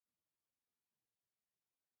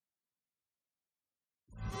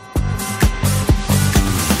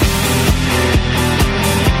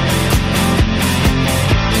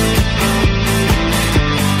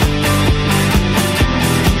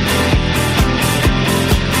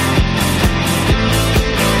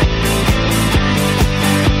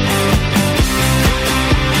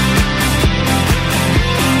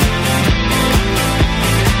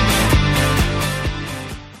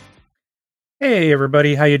Hey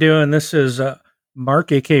everybody, how you doing? This is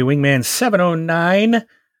Mark, aka Wingman 709.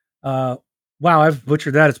 Wow, I've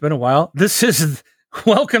butchered that. It's been a while. This is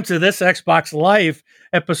welcome to this Xbox Live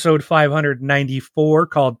episode 594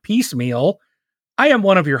 called Piecemeal. I am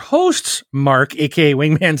one of your hosts, Mark, aka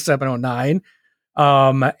Wingman 709.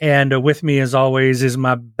 And with me, as always, is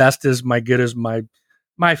my best, is my good, is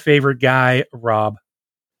my favorite guy, Rob.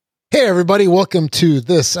 Hey everybody, welcome to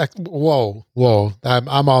this. Whoa!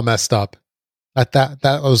 I'm all messed up.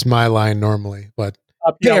 That was my line normally, but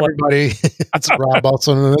hey everybody, it's Rob,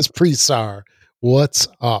 also known as Presar. What's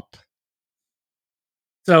up?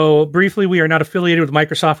 So briefly, we are not affiliated with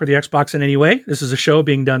Microsoft or the Xbox in any way. This is a show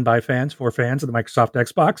being done by fans for fans of the Microsoft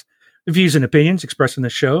Xbox. The views and opinions expressed in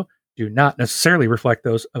this show do not necessarily reflect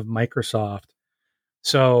those of Microsoft.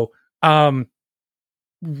 So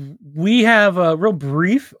we have a real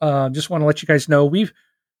brief. Just want to let you guys know we've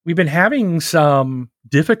been having some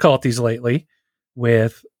difficulties lately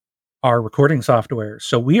with our recording software.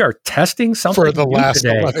 So we are testing something for the last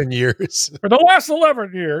today. 11 years. For the last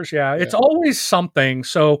 11 years, yeah. It's always something.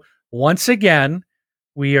 So once again,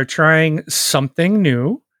 we are trying something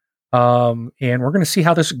new, and we're going to see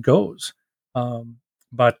how this goes.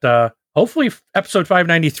 But hopefully episode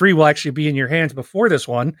 593 will actually be in your hands before this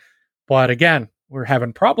one. But again, we're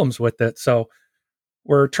having problems with it. So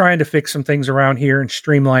we're trying to fix some things around here and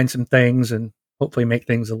streamline some things and hopefully make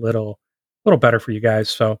things a little better for you guys.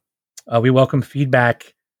 So we welcome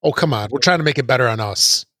feedback. Oh, come on. We're trying to make it better on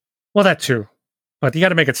us. Well, that too. But you got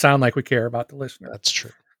to make it sound like we care about the listener. That's true.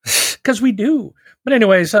 Because we do. But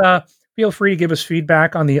anyways, feel free to give us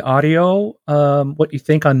feedback on the audio, what you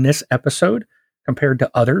think on this episode compared to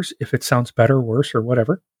others, if it sounds better, worse, or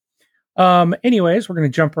whatever. Anyways, we're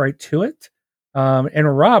going to jump right to it.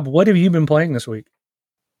 And Rob, what have you been playing this week?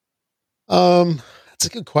 That's a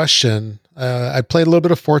good question. I played a little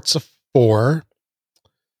bit of Forza 4.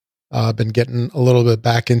 Been getting a little bit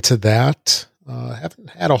back into that. Haven't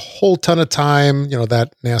had a whole ton of time,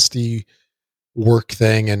 that nasty work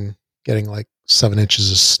thing and getting like 7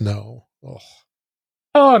 inches of snow.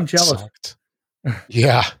 Oh, I'm jealous.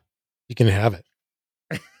 Yeah, you can have it.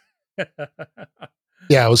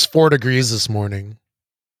 Yeah, it was 4 degrees this morning.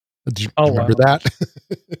 Do you remember that?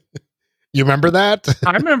 You remember that?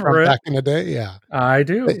 I remember it. Back in the day, yeah. I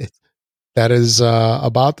do. That is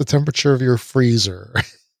about the temperature of your freezer,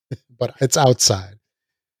 but it's outside.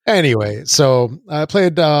 Anyway, so I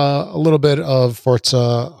played a little bit of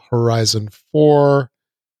Forza Horizon 4.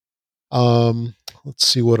 Let's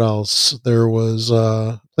see what else. There was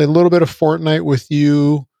played a little bit of Fortnite with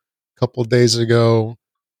you a couple of days ago.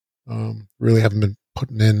 Really haven't been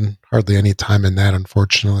putting in hardly any time in that,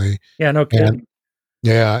 unfortunately. Yeah, no kidding.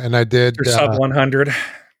 And I did sub 100.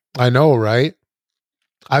 I know, right?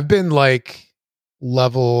 I've been like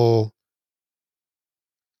level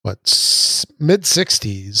mid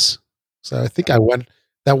 60s. So I think I went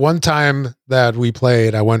that one time that we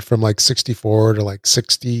played, I went from like 64 to like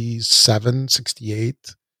 67,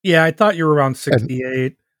 68. Yeah, I thought you were around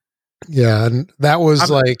 68. And that was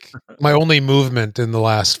like my only movement in the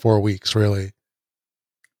last 4 weeks, really.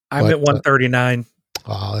 I'm at 139.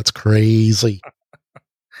 Oh, that's crazy.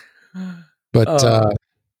 But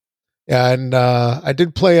I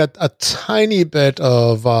did play a tiny bit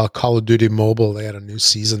of Call of Duty Mobile. They had a new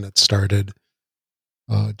season that started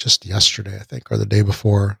just yesterday, I think, or the day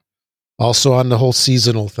before. Also on the whole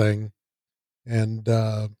seasonal thing. And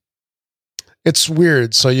it's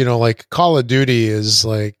weird. So, like Call of Duty is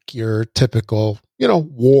like your typical,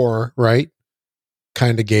 war, right?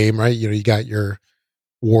 Kind of game, right? You got your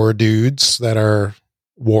war dudes that are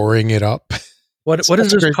warring it up. What is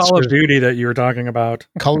this Call of Duty that you were talking about?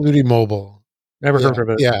 Call of Duty Mobile. Never heard of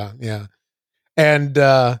it. Yeah. And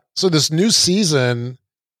so this new season,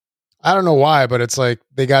 I don't know why, but it's like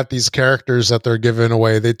they got these characters that they're giving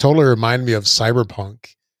away. They totally remind me of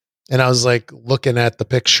Cyberpunk. And I was like looking at the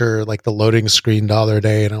picture, like the loading screen the other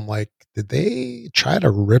day, and I'm like, did they try to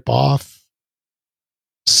rip off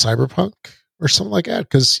Cyberpunk or something like that?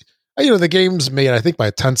 Because, the game's made, I think, by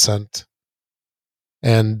Tencent.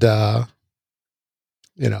 And,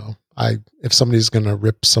 if somebody's going to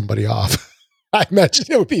rip somebody off, I imagine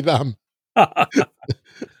it would be them.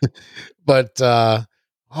 But,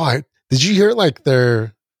 did you hear like they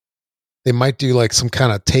might do like some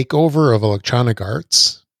kind of takeover of Electronic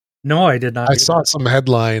Arts? No, I did not. I saw some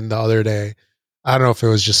headline the other day. I don't know if it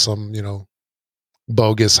was just some,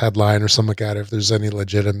 bogus headline or something like that, if there's any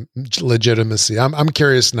legitimacy. I'm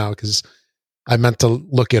curious now because I meant to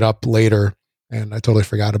look it up later and I totally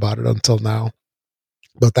forgot about it until now.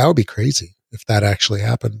 But that would be crazy if that actually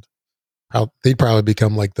happened. They'd probably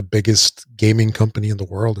become like the biggest gaming company in the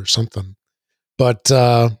world or something. But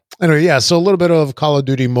anyway, yeah. So a little bit of Call of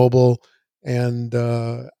Duty Mobile, and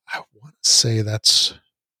I want to say that's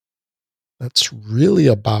really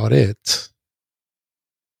about it.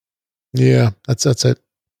 Yeah, that's it.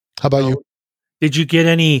 How about you? Did you get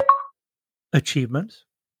any achievements?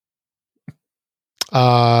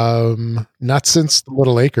 Not since the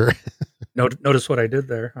Little Acre. Notice what I did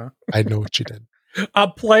there, huh? I know what you did.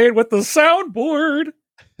 I'm playing with the soundboard.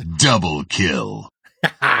 Double kill.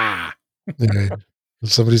 Yeah.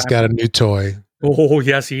 Somebody's got a new toy. Oh,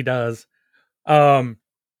 yes, he does.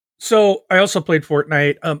 So I also played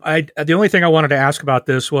Fortnite. The only thing I wanted to ask about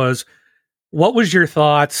this was, what was your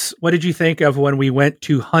thoughts? What did you think of when we went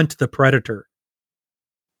to hunt the predator?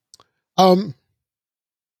 It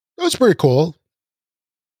was pretty cool.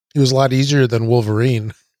 It was a lot easier than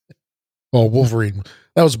Wolverine. Well, Wolverine,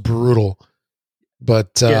 that was brutal.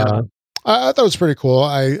 But I thought it was pretty cool.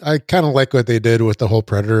 I kind of like what they did with the whole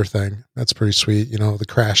Predator thing. That's pretty sweet. You know, the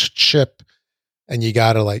crashed ship, and you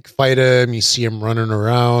got to like fight him. You see him running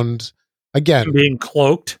around again, being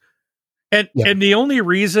cloaked. And the only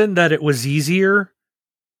reason that it was easier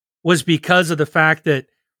was because of the fact that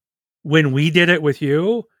when we did it with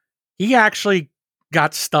you, he actually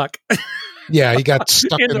got stuck. Yeah, he got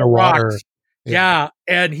stuck in the water. Yeah,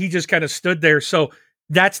 and he just kind of stood there. So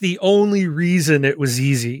that's the only reason it was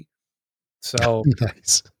easy. So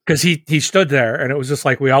nice. Because he stood there, and it was just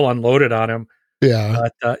like we all unloaded on him. Yeah,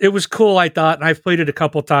 but it was cool, I thought, and I've played it a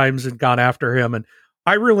couple times and gone after him, and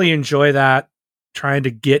I really enjoy that. Trying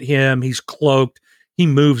to get him. He's cloaked. He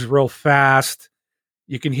moves real fast.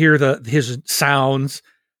 You can hear his sounds.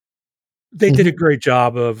 They did a great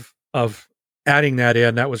job of adding that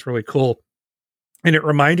in. That was really cool. And it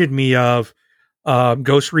reminded me of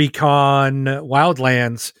Ghost Recon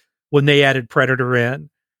Wildlands when they added Predator in.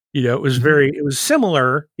 You know, it was it was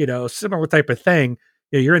similar, similar type of thing.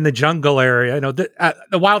 You know, you're in the jungle area. The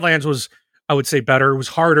Wildlands was, I would say, better. It was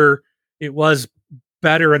harder. It was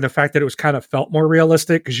better in the fact that it was kind of felt more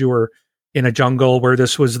realistic because you were in a jungle, where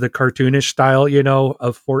this was the cartoonish style,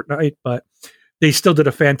 of Fortnite, but they still did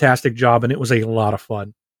a fantastic job, and it was a lot of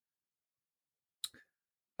fun.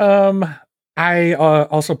 I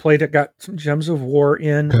also played it, got some Gems of War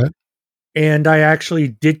in, and I actually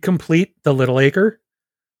did complete the Little Acre.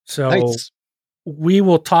 So nice. We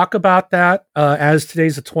will talk about that as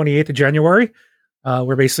today's the 28th of January.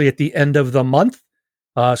 We're basically at the end of the month.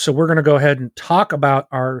 So we're going to go ahead and talk about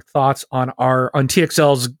our thoughts on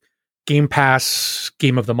TXL's Game Pass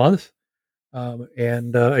Game of the Month.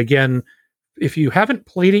 Again, if you haven't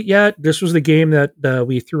played it yet, this was the game that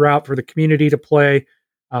we threw out for the community to play.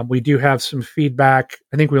 We do have some feedback.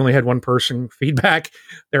 I think we only had one person feedback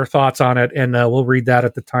their thoughts on it, and we'll read that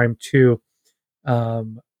at the time too.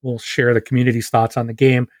 We'll share the community's thoughts on the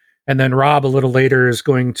game. And then Rob, a little later, is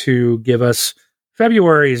going to give us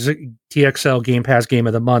February's TXL Game Pass Game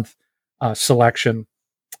of the Month selection.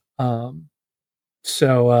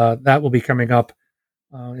 So that will be coming up.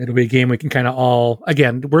 It'll be a game we can kind of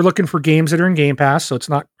we're looking for games that are in Game Pass, so it's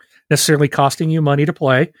not necessarily costing you money to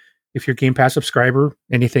play. If you're Game Pass subscriber,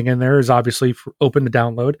 anything in there is obviously open to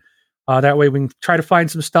download. That way we can try to find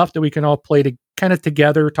some stuff that we can all play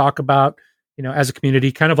together, talk about, as a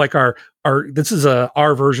community, kind of like our this is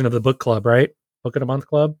our version of the book club, right? Book of the Month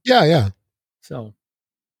Club. Yeah. So,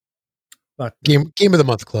 but game of the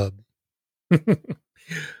Month Club.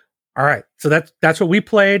 All right, so that's what we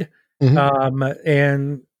played.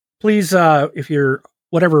 And please, if you're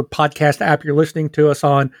whatever podcast app you're listening to us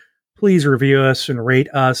on, please review us and rate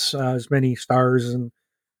us as many stars and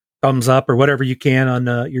thumbs up or whatever you can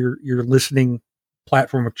on your listening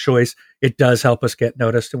platform of choice. It does help us get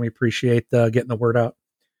noticed, and we appreciate getting the word out.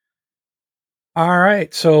 All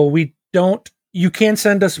right, so you can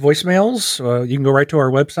send us voicemails. You can go right to our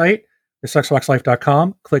website,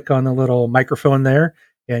 thesuxboxlife.com, click on the little microphone there,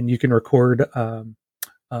 and you can record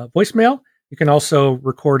voicemail. You can also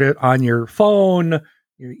record it on your phone,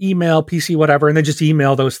 your email, PC, whatever, and then just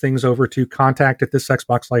email those things over to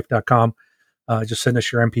contact@thisxboxlife.com. Just send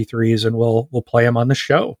us your MP3s, and we'll play them on the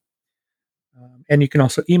show. And you can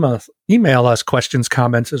also email us questions,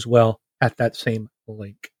 comments as well at that same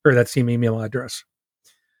link or that same email address.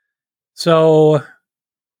 So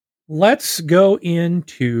let's go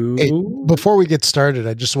into. Hey, before we get started,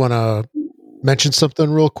 I just want to mention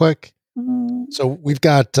something real quick. So we've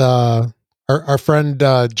got our friend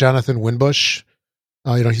Jonathan Winbush.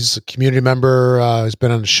 He's a community member. He's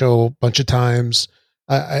been on the show a bunch of times.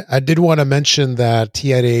 I did want to mention that he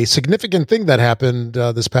had a significant thing that happened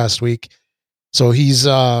this past week. So he's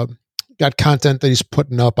got content that he's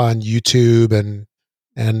putting up on YouTube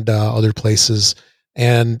and other places,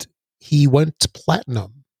 and he went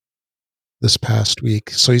platinum. this past week.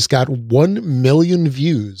 So he's got 1 million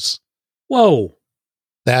views. Whoa.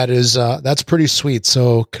 That's pretty sweet.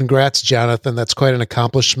 So congrats, Jonathan. That's quite an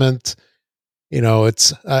accomplishment.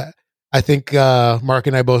 It's, I think, Mark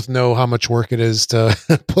and I both know how much work it is to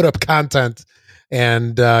put up content,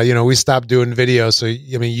 and, we stopped doing video. So,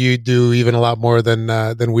 you do even a lot more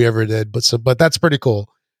than we ever did, but that's pretty cool.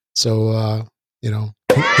 So,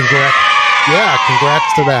 congrats. Yeah.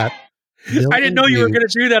 Congrats to that. I didn't know you were going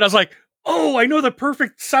to do that. I was like, oh, I know the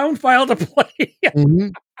perfect sound file to play. Mm-hmm.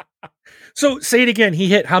 So say it again. He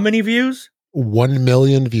hit how many views? 1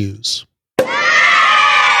 million views.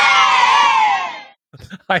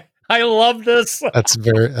 I love this. That's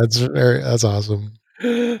awesome.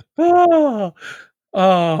 I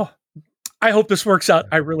hope this works out.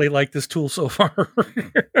 I really like this tool so far.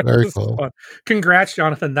 Very cool. Congrats,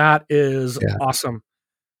 Jonathan. That is awesome.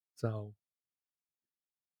 So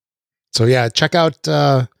yeah, check out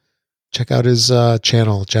his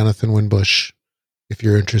channel, Jonathan Winbush, if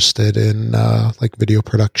you're interested in like video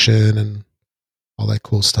production and all that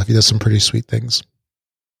cool stuff. He does some pretty sweet things.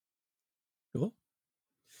 Cool.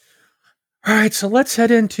 All right, so let's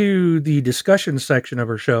head into the discussion section of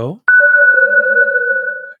our show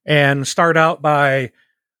and start out by,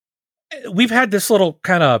 we've had this little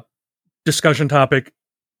kind of discussion topic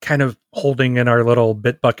kind of holding in our little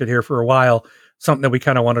bit bucket here for a while, something that we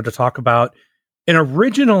kind of wanted to talk about. And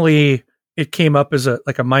originally it came up as a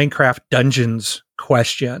Minecraft Dungeons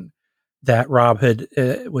question that Rob had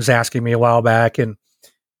was asking me a while back. And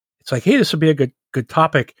it's like, hey, this would be a good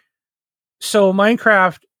topic. So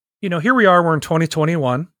Minecraft, here we are, we're in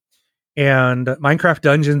 2021, and Minecraft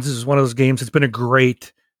Dungeons is one of those games that's been a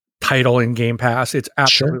great title in Game Pass. It's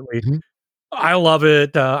absolutely, sure. I love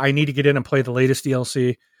it. I need to get in and play the latest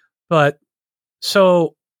DLC. But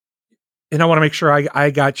so, and I want to make sure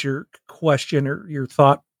I got your question or your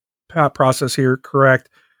thought process here correct.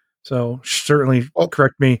 So certainly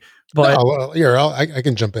correct me. But I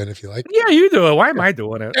can jump in if you like. Yeah, you do it. Why am I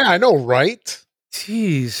doing it? Yeah, I know, right?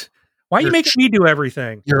 Jeez. Why are you making me do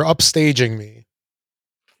everything? You're upstaging me.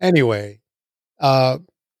 Anyway,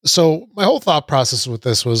 so my whole thought process with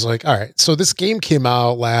this was like, all right, so this game came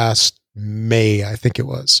out last May, I think it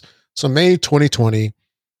was. So May 2020,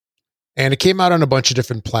 and it came out on a bunch of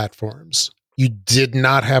different platforms. You did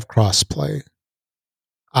not have crossplay.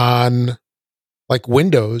 On like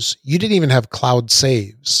Windows, you didn't even have cloud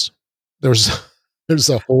saves. There's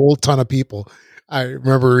a whole ton of people. I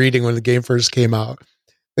remember reading when the game first came out,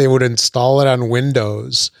 they would install it on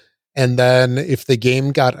Windows, and then if the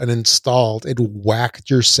game got uninstalled, it whacked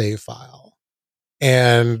your save file.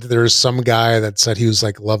 And there's some guy that said he was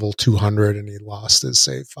like level 200 and he lost his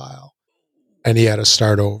save file and he had to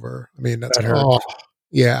start over. I mean, that's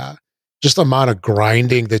yeah. Just the amount of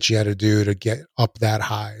grinding that you had to do to get up that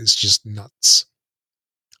high is just nuts.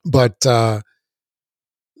 But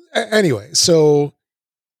anyway, so,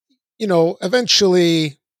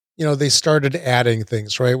 eventually, they started adding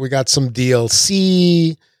things, right? We got some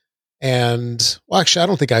DLC, and well, actually, I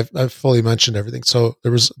don't think I've fully mentioned everything. So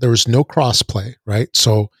there was no crossplay, right?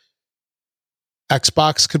 So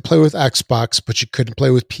Xbox could play with Xbox, but you couldn't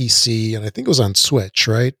play with PC, and I think it was on Switch,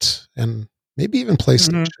 right? And maybe even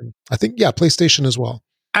PlayStation. Mm-hmm. I think, PlayStation as well.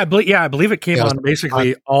 I believe it came on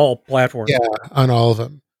basically all platforms. Yeah, on all of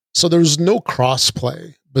them. So there was no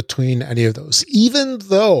crossplay between any of those, even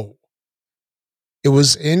though it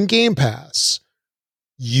was in Game Pass.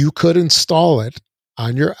 You could install it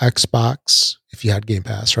on your Xbox if you had Game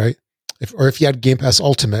Pass, right? If you had Game Pass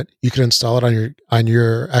Ultimate, you could install it on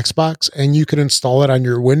your Xbox, and you could install it on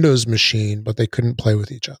your Windows machine, but they couldn't play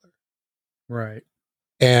with each other. Right.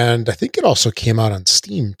 And I think it also came out on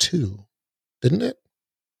Steam too, didn't it?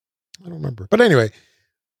 I don't remember. But anyway,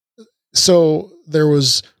 so there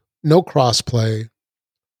was no crossplay,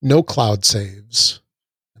 no cloud saves,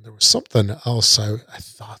 and there was something else. I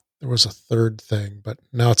thought there was a third thing, but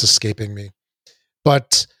now it's escaping me.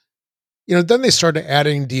 But, then they started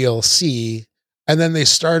adding DLC, and then they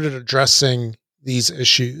started addressing these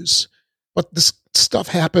issues. But this stuff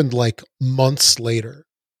happened like months later.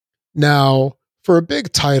 Now, for a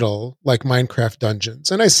big title like Minecraft Dungeons,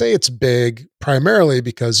 and I say it's big primarily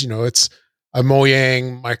because, it's a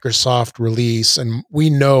Mojang Microsoft release, and we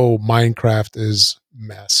know Minecraft is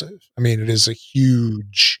massive. I mean, it is a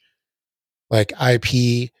huge like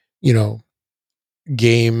IP,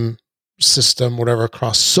 game system, whatever,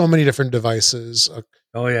 across so many different devices.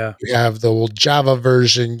 Oh yeah. You have the old Java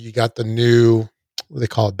version. You got the new, what do they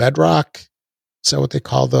call it? Bedrock. Is that what they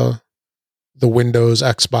call the Windows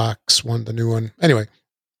Xbox one, the new one? Anyway,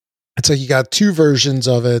 it's like you got two versions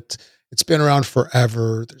of it. It's been around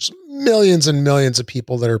forever. There's millions and millions of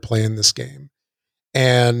people that are playing this game.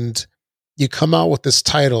 And you come out with this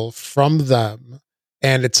title from them,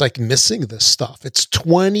 and it's like missing this stuff. It's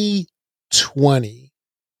 2020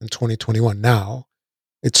 and 2021 now.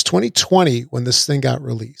 It's 2020 when this thing got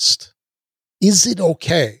released. Is it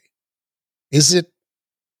okay? Is it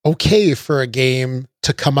okay for a game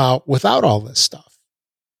to come out without all this stuff?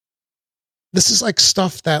 This is like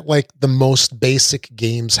stuff that like the most basic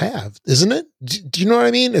games have, isn't it? Do you know what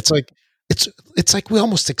I mean? It's like we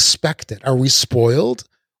almost expect it. Are we spoiled,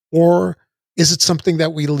 or is it something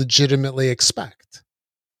that we legitimately expect?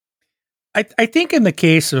 I think in the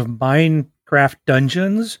case of Minecraft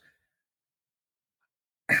Dungeons,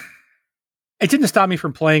 it didn't stop me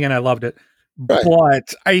from playing, and I loved it. Right.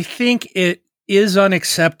 But I think it is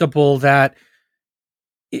unacceptable that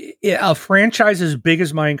a franchise as big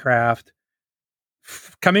as Minecraft,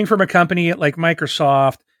 coming from a company like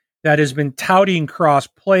Microsoft that has been touting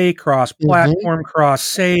cross-play, cross-platform,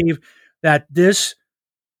 cross-save, that this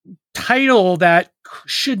title that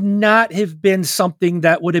should not have been something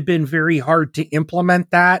that would have been very hard to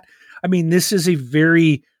implement that. I mean, this is a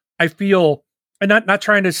very, I feel, and not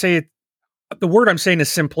trying to say it, the word I'm saying is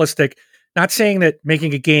simplistic, not saying that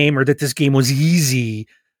making a game or that this game was easy,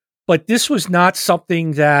 but this was not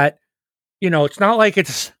something that, it's not like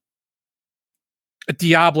it's a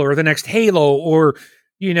Diablo or the next Halo, or,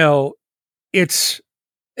 it's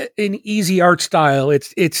an easy art style.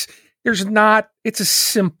 It's a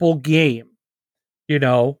simple game,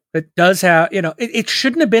 it does have, it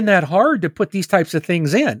shouldn't have been that hard to put these types of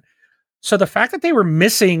things in. So the fact that they were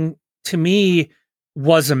missing, to me,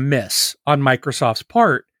 was a miss on Microsoft's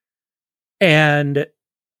part. And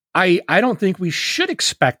I don't think we should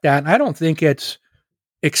expect that. And I don't think it's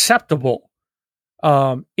acceptable.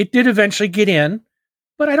 It did eventually get in,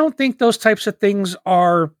 but I don't think those types of things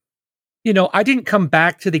are, I didn't come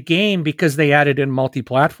back to the game because they added in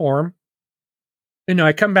multi-platform.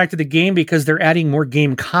 I come back to the game because they're adding more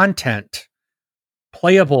game content,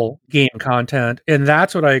 playable game content, and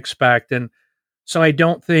that's what I expect. And so I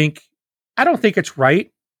don't think it's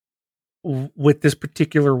right with this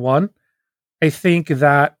particular one. I think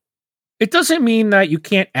that it doesn't mean that you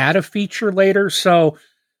can't add a feature later. So,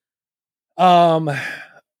 and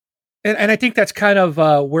I think that's kind of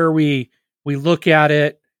where we look at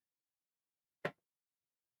it,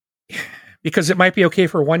 because it might be okay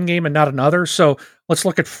for one game and not another. So let's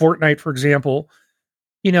look at Fortnite, for example.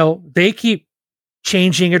 They keep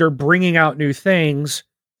changing it or bringing out new things.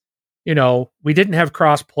 We didn't have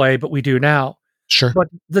crossplay, but we do now. Sure. But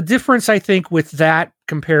the difference, I think, with that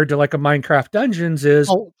compared to like a Minecraft Dungeons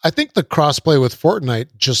is... I think the crossplay with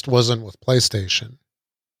Fortnite just wasn't with PlayStation,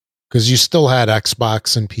 because you still had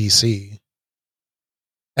Xbox and PC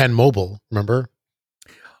and mobile, remember?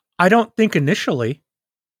 I don't think initially.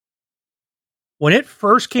 When it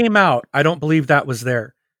first came out, I don't believe that was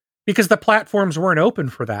there, because the platforms weren't open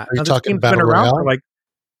for that. Are you talking Battle Royale?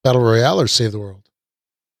 Battle Royale or Save the World?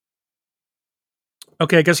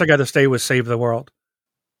 Okay, I guess I got to stay with Save the World.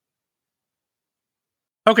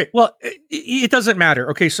 Okay, well, it doesn't matter.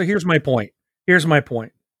 Okay, so here's my point.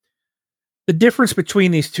 The difference between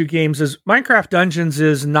these two games is Minecraft Dungeons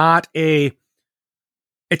is not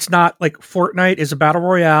it's not like Fortnite is a battle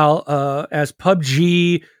royale, as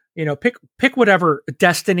PUBG, pick whatever,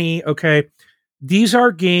 Destiny, okay? These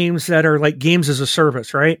are games that are like games as a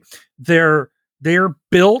service, right? They're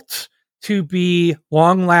built to be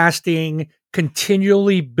long-lasting,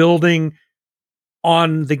 continually building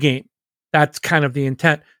on the game. That's kind of the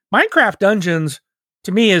intent. Minecraft Dungeons,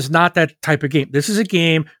 to me, is not that type of game. This is a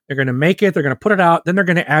game, they're going to make it, they're going to put it out, then they're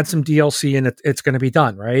going to add some DLC, and it's going to be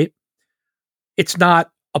done, right? It's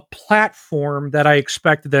not a platform that I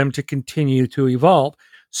expect them to continue to evolve.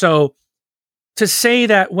 So to say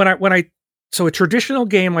that so a traditional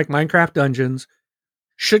game like Minecraft Dungeons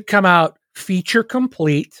should come out feature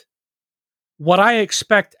complete, what I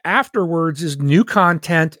expect afterwards is new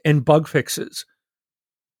content and bug fixes.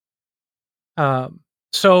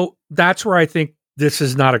 So that's where I think this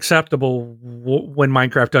is not acceptable when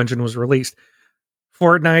Minecraft Dungeon was released.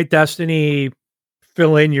 Fortnite, Destiny,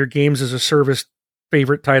 fill in your games as a service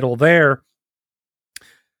favorite title there.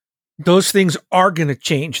 Those things are going to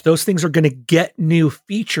change. Those things are going to get new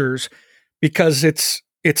features because that's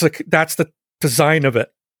the design of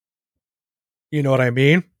it. You know what I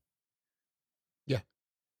mean?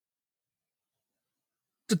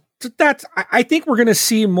 I think we're going to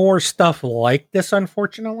see more stuff like this,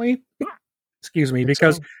 unfortunately. Excuse me,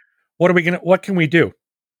 because what can we do?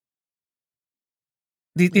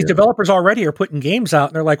 These developers already are putting games out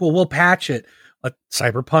and they're like, well, we'll patch it.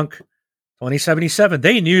 Cyberpunk 2077,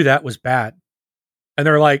 they knew that was bad. And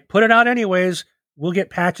they're like, put it out anyways. We'll get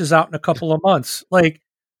patches out in a couple of months. Like,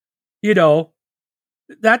 you know,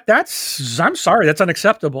 that's I'm sorry, that's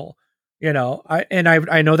unacceptable. You know,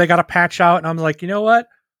 I know they got a patch out, and I'm like, you know what?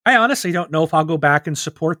 I honestly don't know if I'll go back and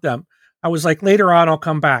support them. I was like, later on I'll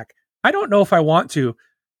come back. I don't know if I want to,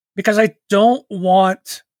 because I don't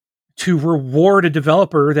want to reward a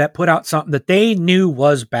developer that put out something that they knew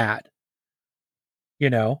was bad. You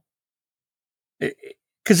know?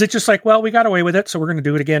 Because it's just like, well, we got away with it, so we're going to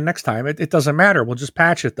do it again next time. It doesn't matter. We'll just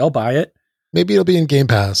patch it. They'll buy it. Maybe it'll be in Game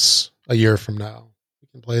Pass a year from now. You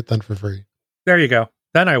can play it then for free. There you go.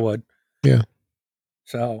 Then I would. Yeah.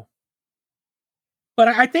 So, but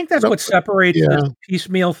I think that's what separates this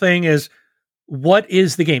piecemeal thing is, what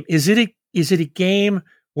is the game? Is it a game,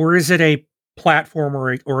 or is it a platform,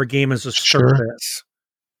 or a game as a service?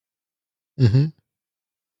 Mm-hmm.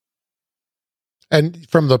 And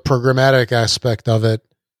from the programmatic aspect of it,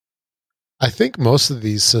 I think most of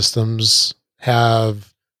these systems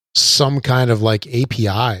have some kind of like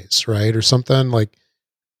APIs, right? Or something like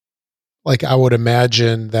I would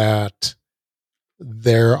imagine that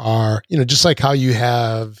there are, you know, just like how you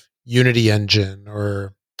have Unity Engine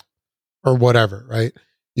or whatever, right?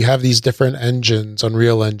 You have these different engines,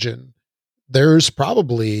 Unreal Engine. There's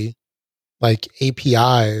probably like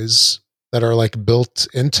APIs that are like built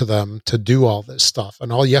into them to do all this stuff.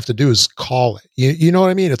 And all you have to do is call it. You know what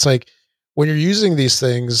I mean? It's like when you're using these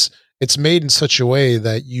things, it's made in such a way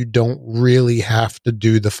that you don't really have to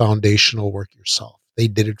do the foundational work yourself. They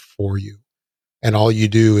did it for you. And all you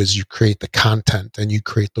do is you create the content and you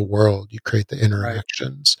create the world, you create the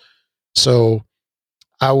interactions. Right. So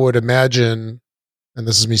I would imagine, and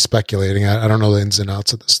this is me speculating, I don't know the ins and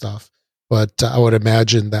outs of this stuff, but I would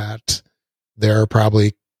imagine that there are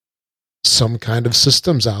probably some kind of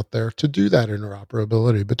systems out there to do that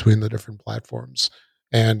interoperability between the different platforms.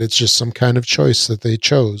 And it's just some kind of choice that they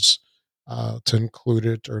chose to include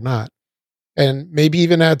it or not. And maybe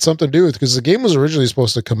even had something to do with, because the game was originally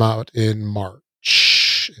supposed to come out in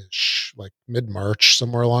March-ish, like mid-March,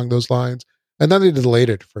 somewhere along those lines. And then they delayed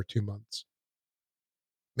it for 2 months.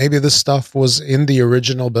 Maybe this stuff was in the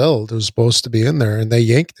original build. It was supposed to be in there, and they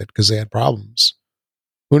yanked it because they had problems.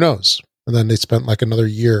 Who knows? And then they spent like another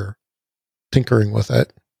year tinkering with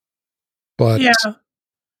it. But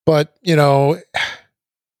you know,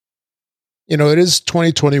 it is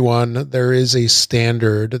 2021. There is a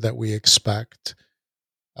standard that we expect.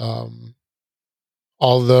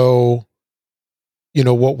 Although, you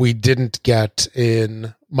know, what we didn't get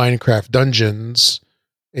in Minecraft Dungeons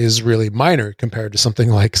is really minor compared to something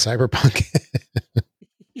like Cyberpunk.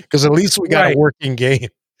 Because at least we got a working game.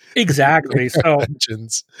 Exactly. So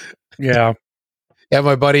Dungeons. Yeah. Yeah,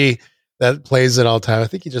 my buddy that plays it all the time, I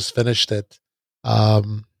think he just finished it a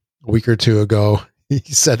week or two ago.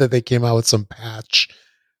 He said that they came out with some patch,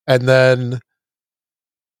 and then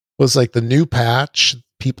was like the new patch,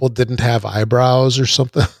 people didn't have eyebrows or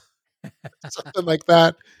something. Something like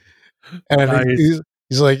that. And nice.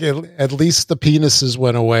 He's like, at least the penises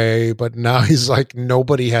went away, but now he's like,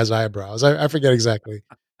 nobody has eyebrows. I forget exactly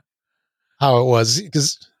how it was,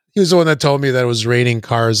 because he was the one that told me that it was raining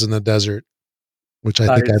cars in the desert, which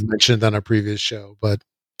I think I mentioned on a previous show, but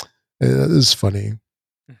it was funny.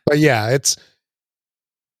 But yeah, it's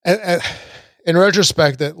in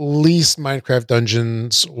retrospect, at least Minecraft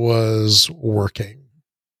Dungeons was working.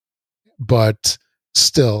 But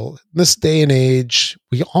still, in this day and age,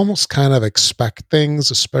 we almost kind of expect things,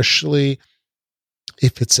 especially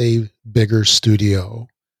if it's a bigger studio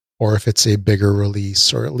or if it's a bigger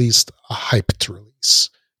release, or at least a hyped release.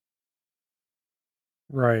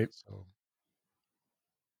 Right. So,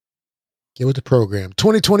 get with the program.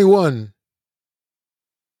 2021.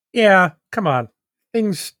 Yeah, come on.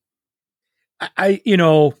 Things, you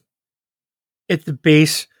know, at the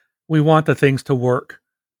base, we want the things to work.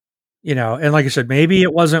 You know, and like I said, maybe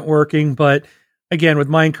it wasn't working, but again, with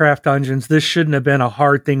Minecraft Dungeons, this shouldn't have been a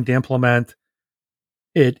hard thing to implement.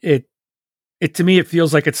 It to me, it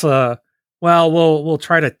feels like it's we'll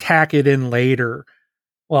try to tack it in later.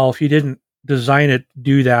 Well, if you didn't design it to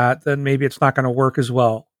do that, then maybe it's not going to work as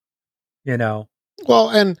well. You know. Well,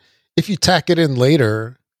 and if you tack it in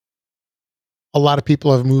later, a lot of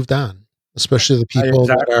people have moved on, especially the people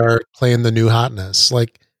that are playing the new hotness.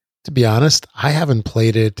 Like, to be honest, I haven't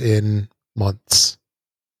played it in months.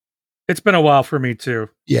 It's been a while for me too.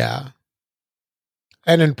 Yeah.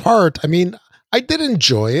 And in part, I mean, I did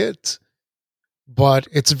enjoy it, but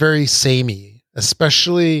it's very samey.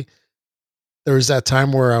 Especially there was that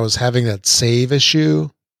time where I was having that save issue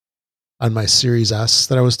on my Series S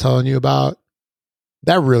that I was telling you about.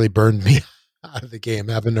 That really burned me out of the game,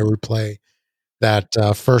 having to replay that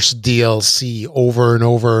first DLC over and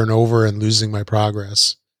over and over and losing my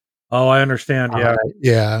progress. Oh, I understand. Yeah.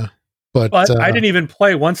 Yeah. But I didn't even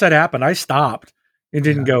play. Once that happened, I stopped and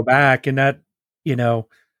didn't go back. And that,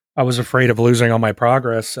 I was afraid of losing all my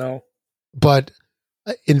progress. So, but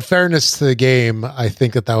in fairness to the game, I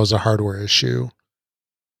think that was a hardware issue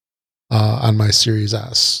on my Series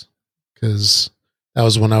S, because that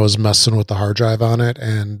was when I was messing with the hard drive on it,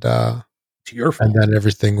 and it's your fault. And then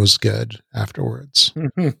everything was good afterwards.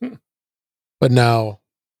 But now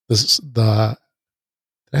did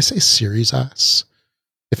I say Series S?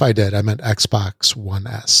 If I did, I meant Xbox One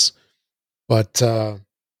S. But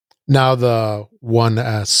now the One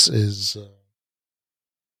S is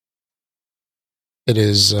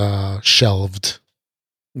shelved.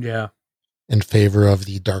 Yeah. In favor of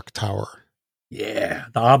the Dark Tower. Yeah,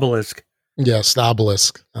 the obelisk. Yes, the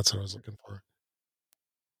obelisk. That's what I was looking for.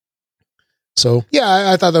 So,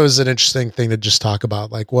 yeah, I thought that was an interesting thing to just talk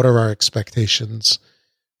about. Like, what are our expectations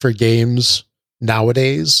for games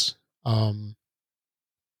nowadays? It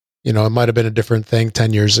might have been a different thing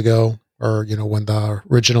 10 years ago, or, when the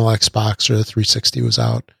original Xbox or the 360 was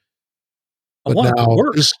out. But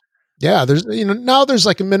now there's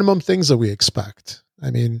like a minimum things that we expect.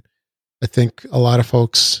 I mean, I think a lot of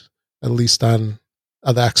folks, at least on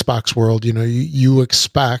the Xbox world, you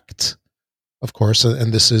expect, of course,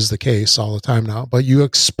 and this is the case all the time now, but you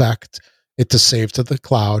expect it to save to the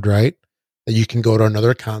cloud, right? That you can go to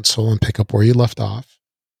another console and pick up where you left off,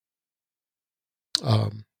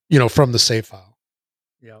 from the save file.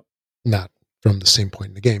 Yeah. Not from the same point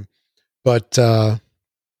in the game. But,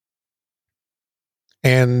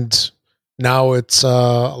 and now it's a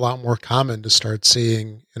lot more common to start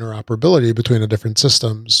seeing interoperability between the different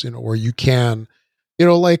systems, where you can,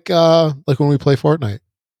 like when we play Fortnite,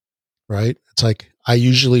 right? It's like, I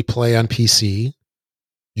usually play on PC,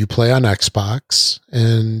 you play on Xbox,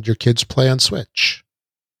 and your kids play on Switch.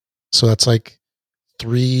 So that's like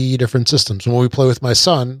 3 different systems. When we play with my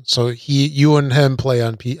son, so you and him play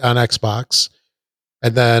on Xbox,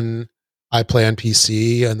 and then I play on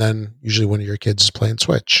PC, and then usually one of your kids is playing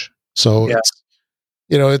Switch. So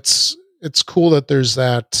it's cool that there's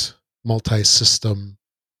that multi-system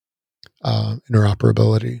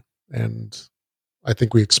interoperability, and I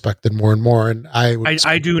think we expected more and more. And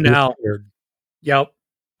I do now. Yep,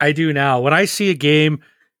 I do now. When I see a game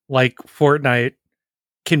like Fortnite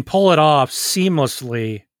can pull it off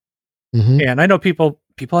seamlessly, and I know people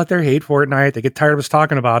out there hate Fortnite; they get tired of us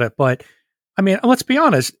talking about it. But I mean, let's be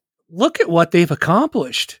honest. Look at what they've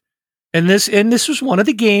accomplished. And this was one of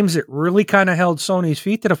the games that really kind of held Sony's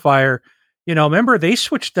feet to the fire. Remember, they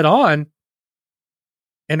switched it on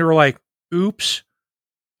and they were like, oops,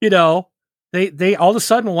 they all of a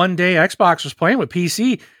sudden one day Xbox was playing with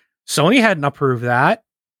PC. Sony hadn't approved that.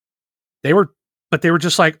 They were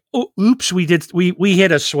just like, oh, oops, we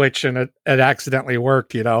hit a switch and it accidentally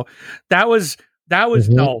worked. That was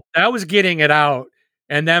getting it out.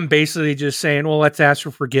 And them basically just saying, well, let's ask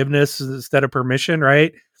for forgiveness instead of permission,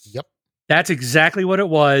 right? Yep. That's exactly what it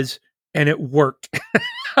was, and it worked.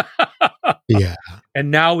 Yeah.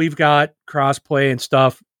 And now we've got crossplay and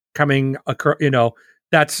stuff coming,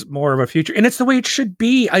 that's more of a future. And it's the way it should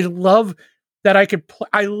be. I love that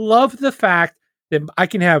I love the fact that I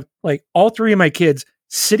can have like all 3 of my kids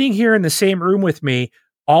sitting here in the same room with me,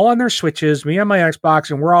 all on their Switches, me on my Xbox,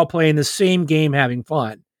 and we're all playing the same game, having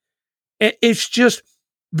fun. It's just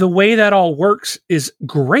the way that all works is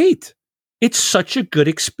great. It's such a good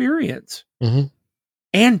experience.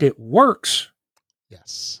 And it works.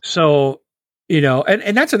 Yes. So,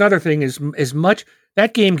 and that's another thing is as much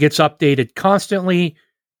that game gets updated constantly.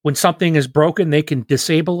 When something is broken, they can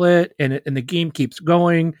disable it and the game keeps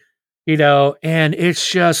going, and it's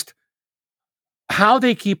just how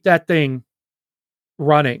they keep that thing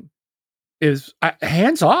running is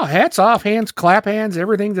hats off, clap hands,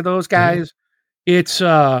 everything to those guys. It's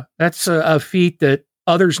that's a feat that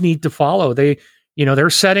others need to follow. They're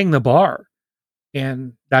setting the bar,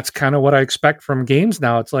 and that's kind of what I expect from games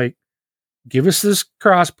now. It's like, give us this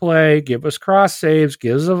crossplay, give us cross saves,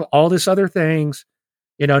 give us all this other things.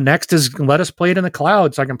 Next is let us play it in the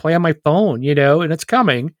cloud so I can play on my phone, and it's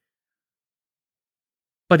coming.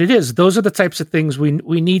 But those are the types of things we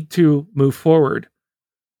need to move forward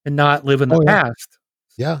and not live in the past.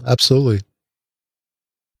 Yeah, absolutely.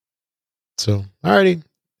 So, alrighty.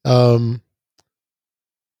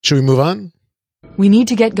 Should we move on? We need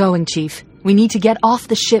to get going, Chief. We need to get off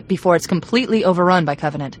the ship before it's completely overrun by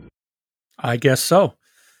Covenant. I guess so.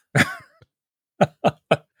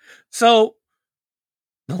 So,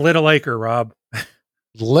 Little Acre, Rob.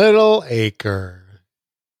 Little Acre.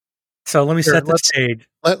 So let me Here, set the stage.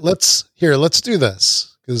 let's do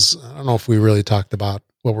this, because I don't know if we really talked about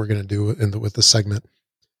what we're going to do with the segment.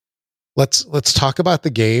 Let's talk about the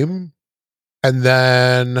game, and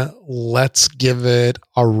then let's give it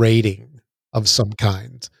a rating of some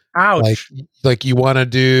kind. Ouch. Like you want to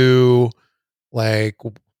do like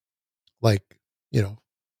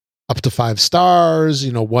up to 5 stars,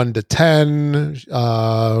 1 to 10,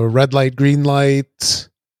 red light, green light,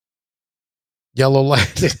 yellow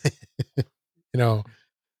light,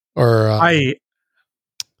 or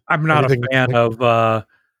I'm not a fan of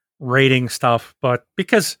rating stuff, but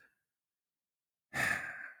because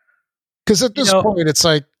at this point it's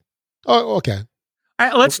like, oh, okay.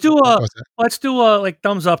 Let's do a like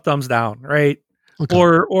thumbs up, thumbs down, right? Okay.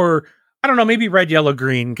 Or I don't know, maybe red, yellow,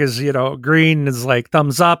 green, because green is like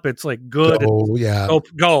thumbs up, it's like good. Oh yeah.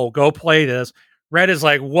 Go play this. Red is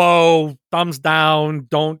like, whoa, thumbs down,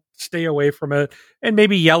 don't stay away from it. And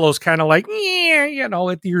maybe yellow's kind of like,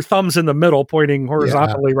 with your thumbs in the middle pointing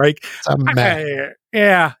horizontally, right? It's a meh.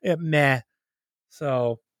 Yeah, meh.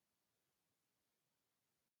 So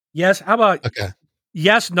yes, how about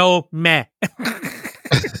yes, no, meh.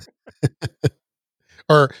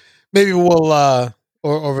 Or maybe we'll or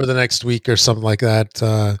over the next week or something like that,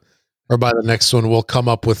 or by the next one we'll come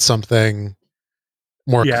up with something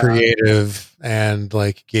more creative and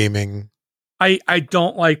like gaming. I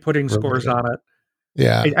don't like putting scores on it.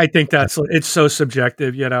 Yeah, I think it's so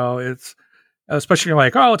subjective. It's especially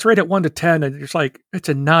like, oh, it's rated 1 to 10, and it's like it's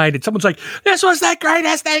a 9, and someone's like, this was the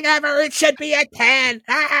greatest thing ever. It should be a 10.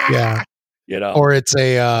 Yeah, or it's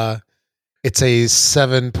a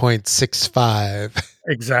 7.65.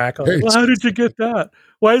 Exactly. Well, how did you get that?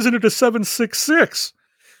 Why isn't it a 7.66?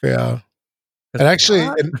 Yeah. And actually,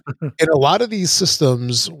 in a lot of these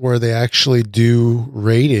systems where they actually do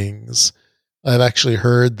ratings, I've actually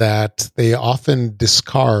heard that they often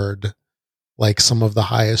discard like some of the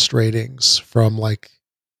highest ratings from like,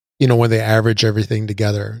 when they average everything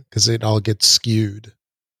together, because it all gets skewed.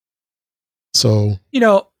 So,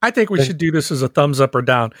 I think we should do this as a thumbs up or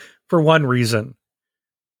down for one reason.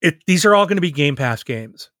 These are all going to be Game Pass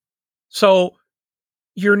games. So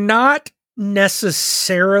you're not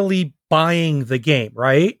necessarily buying the game,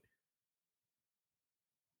 right?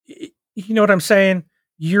 You know what I'm saying?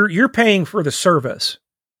 You're paying for the service.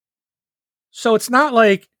 So it's not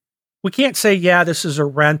like we can't say, yeah, this is a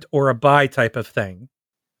rent or a buy type of thing.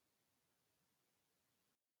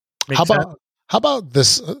 How about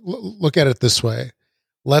this? Look at it this way.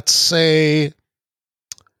 Let's say,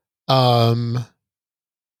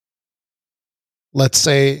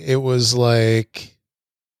 it was like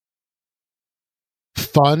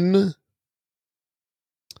fun.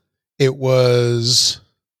 It was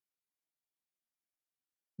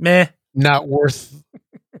meh, not worth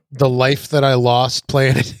the life that I lost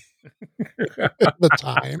playing it at the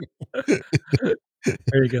time.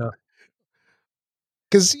 There you go.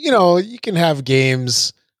 Because, you can have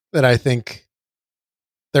games that I think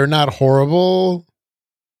they're not horrible,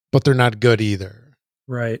 but they're not good either.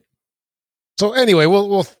 Right. So anyway,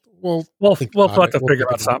 we'll have to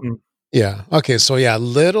figure out something. Yeah. Okay. So yeah,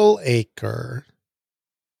 Little Acre.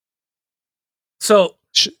 So,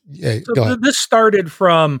 go ahead. This started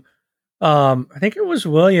from, I think it was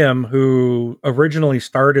William who originally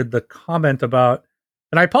started the comment about,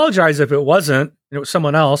 and I apologize if it wasn't, it was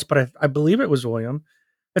someone else, but I believe it was William.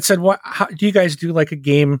 It said, how do you guys do like a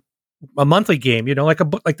monthly game, like a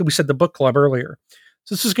book, like we said, the book club earlier.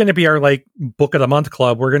 So this is going to be our like book of the month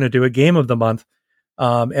club. We're going to do a game of the month.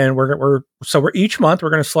 And we're each month we're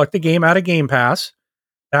going to select a game out of Game Pass.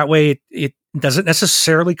 That way it doesn't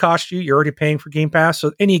necessarily cost you. You're already paying for Game Pass.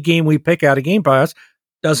 So any game we pick out of Game Pass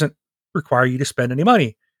doesn't require you to spend any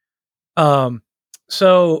money.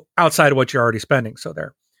 So outside of what you're already spending. So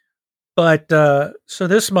there. But so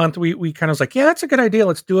this month we kind of was like, yeah, that's a good idea.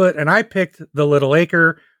 Let's do it. And I picked the Little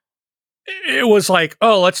Acre. It was like,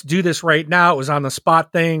 oh, let's do this right now. It was on the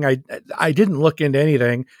spot thing. I didn't look into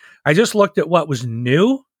anything. I just looked at what was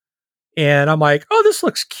new, and I'm like, oh, this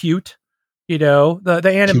looks cute. The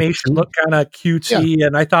animation looked kind of cutesy,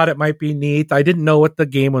 and I thought it might be neat. I didn't know what the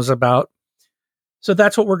game was about. So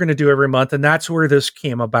that's what we're going to do every month, and that's where this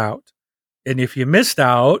came about. And if you missed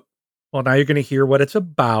out, well, now you're going to hear what it's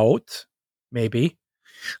about, maybe.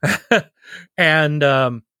 And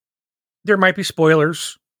there might be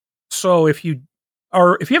spoilers. So if you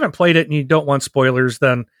haven't played it and you don't want spoilers,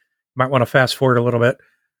 then you might want to fast forward a little bit.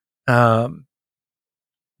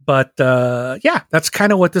 But yeah, that's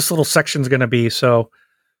kind of what this little section is going to be. So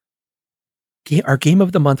our Game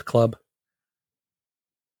of the Month Club.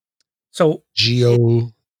 So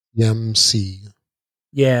GOMC.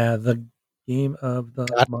 Yeah, the Game of the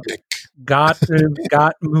Month. got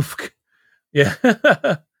Mufk. Yeah.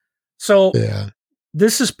 So Yeah.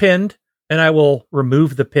 this is pinned, and I will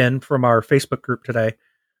remove the pin from our Facebook group today.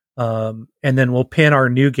 And then we'll pin our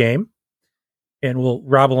new game, and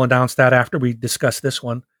Rob will announce that after we discuss this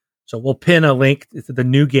one. So we'll pin a link to the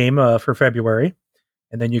new game for February,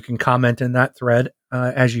 and then you can comment in that thread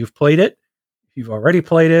as you've played it. If you've already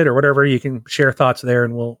played it or whatever, you can share thoughts there,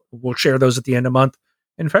 and we'll share those at the end of the month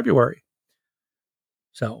in February.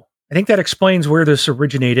 So I think that explains where this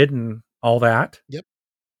originated and all that. Yep.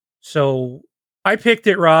 So I picked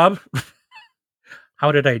it, Rob.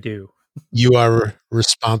 How did I do? You are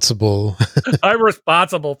responsible. I'm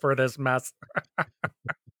responsible for this mess.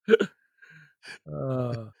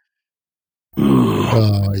 Ooh,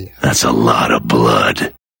 Oh, yeah. that's a lot of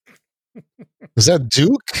blood. Was that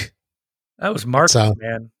Duke? That was Mark, Sound-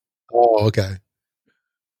 man. Oh, okay.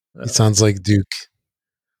 He sounds like Duke.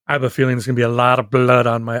 I have a feeling there's gonna be a lot of blood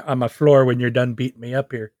on my floor when you're done beating me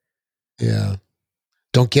up here. Yeah.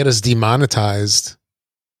 Don't get us demonetized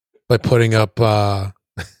by putting up Don't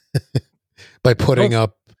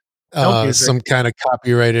some kind of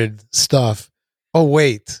copyrighted stuff. Oh,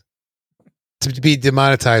 wait. To be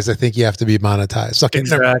demonetized, I think you have to be monetized. Okay,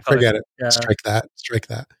 never mind. Exactly. Forget it. Yeah. Strike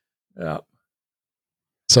that. Yeah.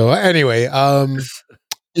 So anyway,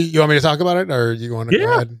 you want me to talk about it, or you want to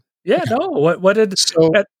go ahead? Yeah. No. What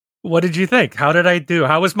did you think? How did I do?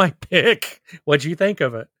 How was my pick? What did you think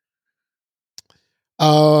of it?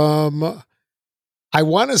 I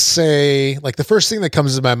want to say, like, the first thing that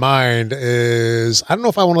comes to my mind is, I don't know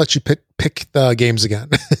if I want to let you pick the games again.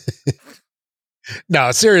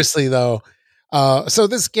 No, seriously though. So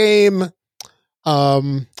this game,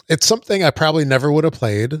 it's something I probably never would have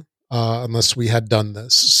played unless we had done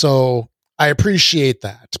this. So I appreciate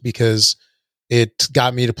that because it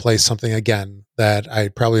got me to play something again that I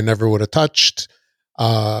probably never would have touched.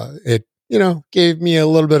 It, gave me a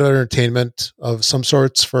little bit of entertainment of some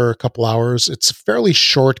sorts for a couple hours. It's a fairly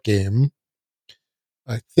short game.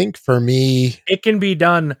 I think for me, it can be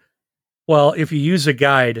done. Well, if you use a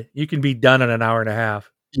guide, you can be done in an hour and a half.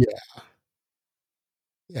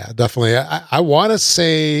 Yeah, definitely. I want to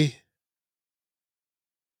say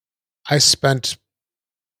I spent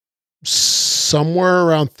somewhere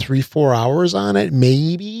around 3-4 hours on it.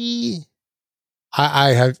 Maybe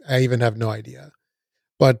I even have no idea,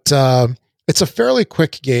 but it's a fairly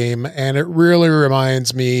quick game, and it really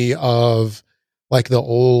reminds me of like the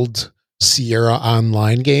old Sierra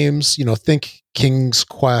Online games. Think King's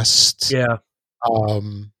Quest. Yeah.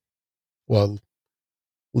 Well,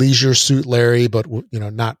 Leisure Suit Larry, but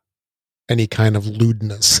not any kind of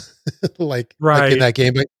lewdness like in that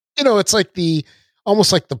game. But it's like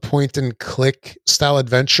almost like the point and click style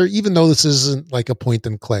adventure, even though this isn't like a point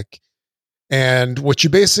and click. And what you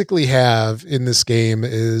basically have in this game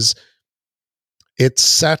is it's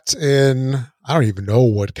set in, I don't even know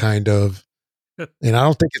what kind of, and I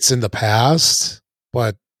don't think it's in the past,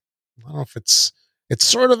 but I don't know if it's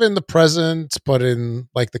sort of in the present, but in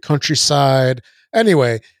like the countryside.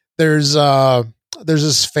 Anyway, there's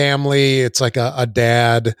this family. It's like a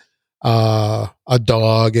dad, a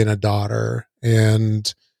dog, and a daughter.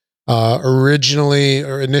 And initially,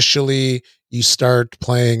 you start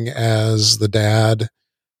playing as the dad,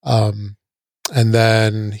 and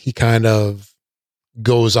then he kind of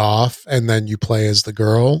goes off, and then you play as the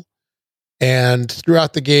girl. And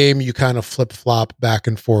throughout the game, you kind of flip flop back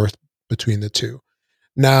and forth between the two.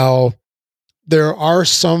 Now, there are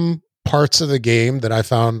some parts of the game that I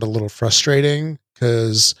found a little frustrating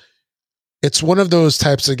because it's one of those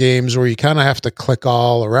types of games where you kind of have to click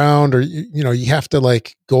all around, or you have to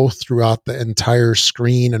like go throughout the entire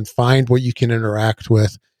screen and find what you can interact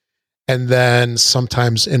with, and then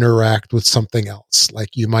sometimes interact with something else.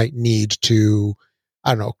 Like you might need to,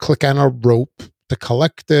 I don't know, click on a rope to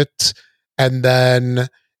collect it, and then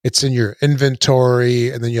it's in your inventory,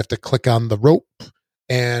 and then you have to click on the rope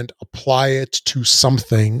and apply it to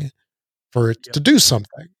something for it to do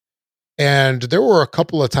something. And there were a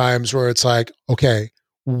couple of times where it's like, okay,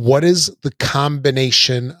 what is the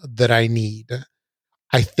combination that I need?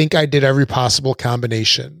 I think I did every possible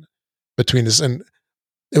combination between this. And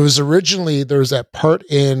it was originally, there was that part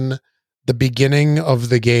in the beginning of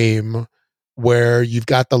the game where you've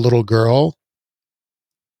got the little girl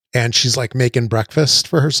and she's like making breakfast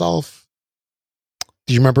for herself.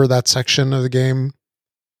 Do you remember that section of the game?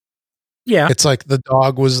 Yeah. It's like the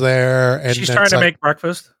dog was there and she's trying to make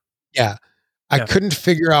breakfast. Yeah. I couldn't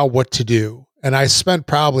figure out what to do. And I spent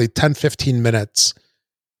probably 10, 15 minutes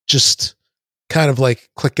just kind of like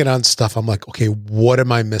clicking on stuff. I'm like, okay, what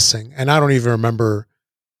am I missing? And I don't even remember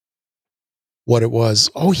what it was.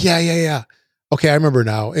 Oh, yeah. Okay, I remember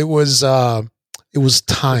now. It was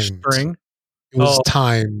timed. String. It was Oh.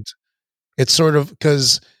 timed. It's sort of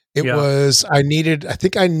because it Yeah. was. I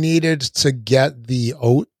think I needed to get the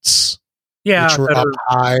oats, Yeah. which were that up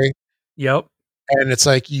are- high, Yep. and it's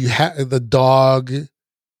like you had the dog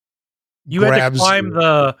You had to grabs climb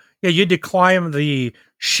you. you had to climb the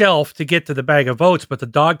shelf to get to the bag of oats, but the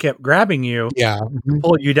dog kept grabbing you Yeah. to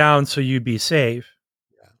pull you down so you'd be safe.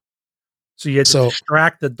 Yeah. So you had to So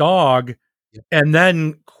distract the dog yeah. and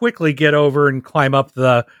then quickly get over and climb up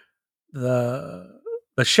the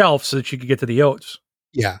shelf so that you could get to the oats.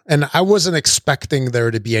 Yeah, and I wasn't expecting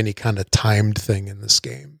there to be any kind of timed thing in this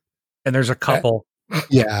game. And there's a couple.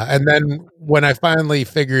 Yeah, and then when I finally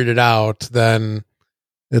figured it out, then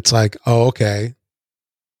it's like, oh, okay.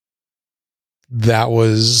 That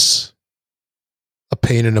was a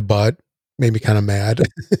pain in the butt. Made me kind of mad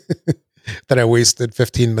that I wasted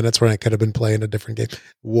 15 minutes when I could have been playing a different game.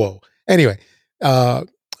 Whoa. Anyway,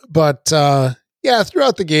 but yeah,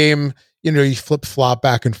 throughout the game, you flip flop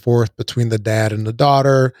back and forth between the dad and the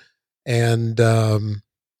daughter. And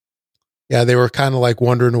yeah, they were kind of like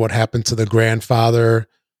wondering what happened to the grandfather.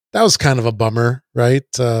 That was kind of a bummer, right?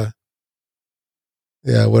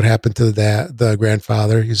 Yeah, what happened to the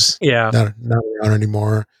grandfather? He's not around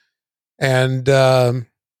anymore. And I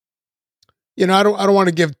don't want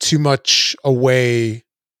to give too much away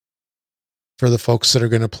for the folks that are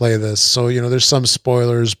going to play this. So, there's some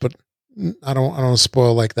spoilers, but I don't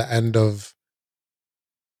spoil like the end of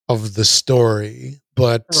the story.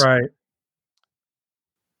 But right.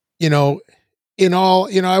 In all,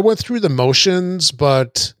 I went through the motions,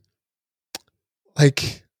 but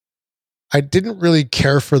like I didn't really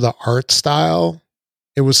care for the art style.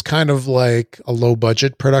 It was kind of like a low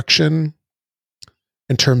budget production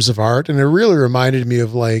in terms of art. And it really reminded me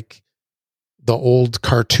of like the old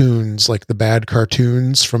cartoons, like the bad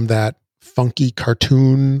cartoons from that funky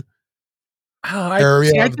cartoon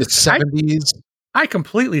area of the 70s. I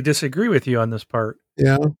completely disagree with you on this part.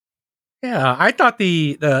 Yeah. Yeah. I thought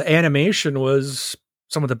the animation was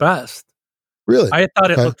some of the best. Really? I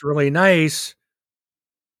thought it looked really nice.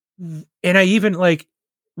 And I even like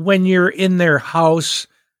when you're in their house,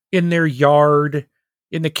 in their yard,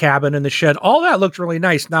 in the cabin, in the shed, all that looked really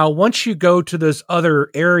nice. Now, once you go to this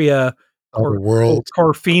other area, world,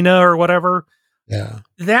 Corfina or whatever,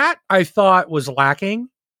 that I thought was lacking.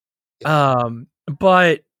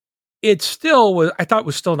 But it still was. I thought it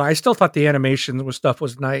was still nice. I still thought the animation stuff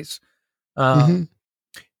was nice. And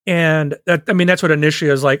that, I mean, that's what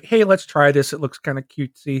initially I was like, hey, let's try this. It looks kind of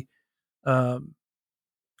cutesy.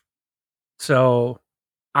 So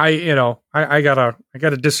I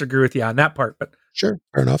gotta disagree with you on that part, but sure,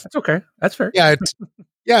 fair enough. That's okay. That's fair. Yeah, it's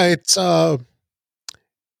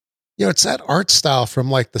it's that art style from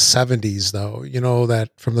like the 70s though, that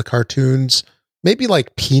from the cartoons, maybe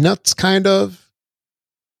like Peanuts kind of.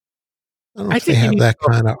 I don't know if they have that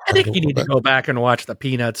kind of art. I think you need to go back and watch the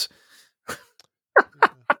Peanuts.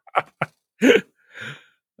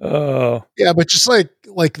 Oh yeah, but just like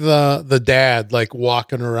the dad, like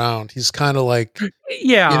walking around, he's kind of like,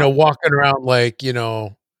 walking around like,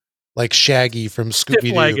 like Shaggy from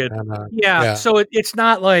Scooby-Doo. Yeah. So it's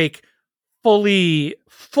not like fully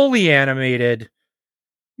animated.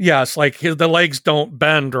 Yes. Like the legs don't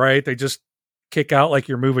bend, right? They just kick out like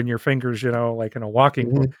you're moving your fingers, like in a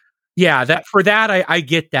walking. Yeah. I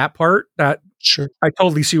get that part. That sure. I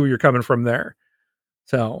totally see where you're coming from there.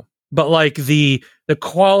 So, but like the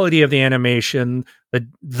quality of the animation,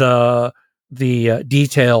 the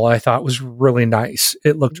detail, I thought was really nice.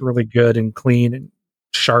 It looked really good and clean and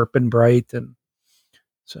sharp and bright, and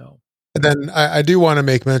so. And then I do want to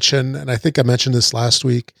make mention, and I think I mentioned this last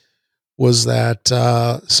week, was that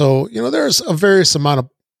there's a various amount of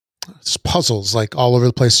puzzles like all over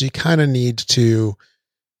the place. So you kind of need to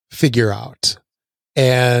figure out,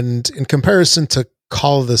 and in comparison to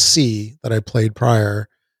Call of the Sea that I played prior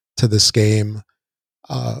to this game,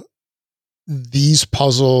 these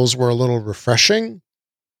puzzles were a little refreshing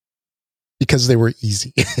because they were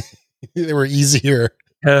easy. They were easier.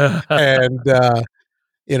 And,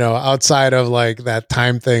 outside of like that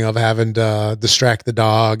time thing of having to distract the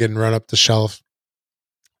dog and run up the shelf,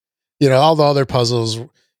 all the other puzzles,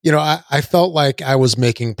 I felt like I was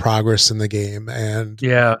making progress in the game, and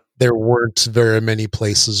there weren't very many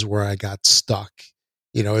places where I got stuck.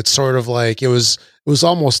 It's sort of like it was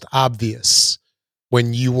almost obvious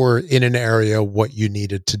when you were in an area what you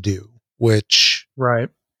needed to do, which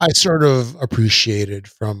I sort of appreciated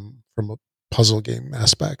from a puzzle game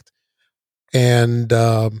aspect. And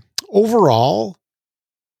overall,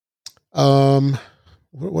 what do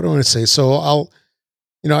I want to say? So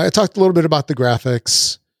I talked a little bit about the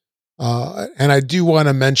graphics. And I do want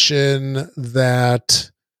to mention that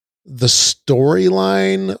the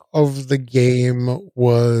storyline of the game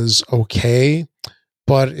was okay,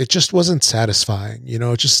 but it just wasn't satisfying.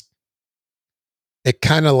 It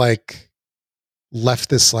kind of like left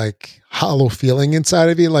this like hollow feeling inside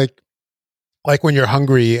of you. Like when you're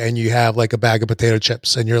hungry and you have like a bag of potato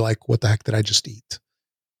chips and you're like, what the heck did I just eat?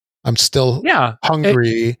 I'm still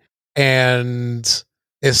hungry and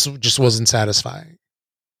it just wasn't satisfying.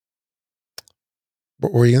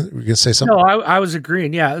 Were you going to say something? No, I was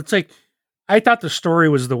agreeing. Yeah. It's like, I thought the story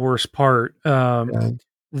was the worst part. To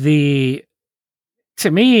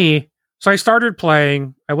me, so I started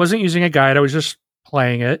playing, I wasn't using a guide. I was just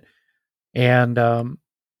playing it. And,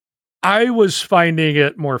 I was finding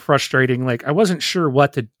it more frustrating. Like, I wasn't sure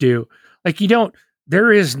what to do. Like,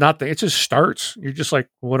 there is nothing. It just starts. You're just like,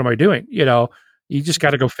 what am I doing? You just got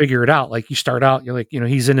to go figure it out. Like, you start out, you're like,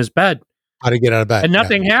 he's in his bed. How to get out of bed. And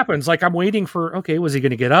nothing happens. Like, I'm waiting for, okay, was he going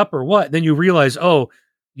to get up or what? Then you realize, oh,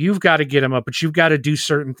 you've got to get him up, but you've got to do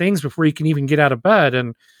certain things before you can even get out of bed.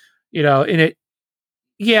 And, now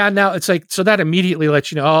it's like, so that immediately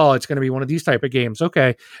lets you know, oh, it's going to be one of these type of games.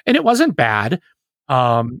 Okay. And it wasn't bad.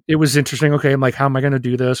 It was interesting. Okay. I'm like, how am I going to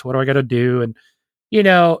do this? What do I got to do? And,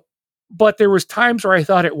 but there was times where I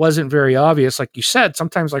thought it wasn't very obvious. Like you said,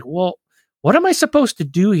 sometimes like, well, what am I supposed to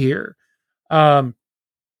do here?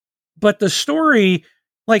 But the story,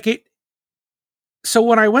 so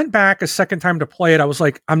when I went back a second time to play it, I was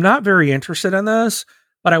like, I'm not very interested in this,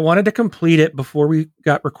 but I wanted to complete it before we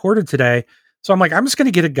got recorded today. So I'm like, I'm just going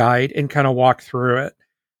to get a guide and kind of walk through it.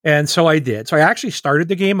 And so I did. So I actually started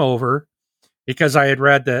the game over because I had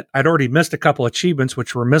read that I'd already missed a couple achievements,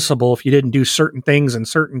 which were missable if you didn't do certain things in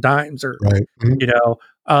certain times or, right. Mm-hmm.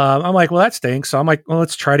 I'm like, well, that stinks. So I'm like, well,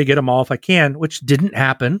 let's try to get them all if I can, which didn't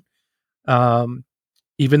happen.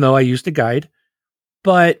 Even though I used a guide,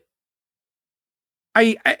 but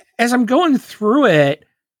I as I'm going through it,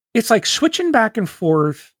 it's like switching back and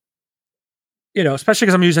forth, especially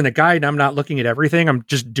because I'm using a guide and I'm not looking at everything. I'm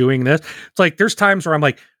just doing this. It's like, there's times where I'm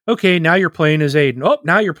like, okay, now you're playing as Aiden. Oh,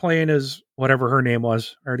 now you're playing as whatever her name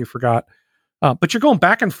was. I already forgot. But you're going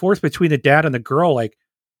back and forth between the dad and the girl, like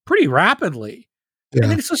pretty rapidly. Yeah.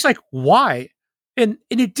 And then it's just like, why? And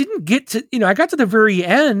it didn't get to, I got to the very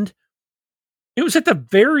end. It was at the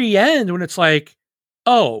very end when it's like,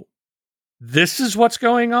 oh, this is what's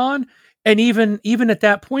going on. And even at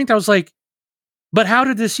that point, I was like, but how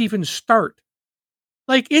did this even start?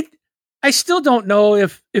 Like I still don't know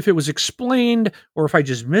if it was explained or if I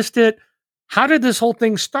just missed it. How did this whole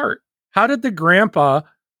thing start? How did the grandpa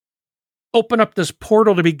open up this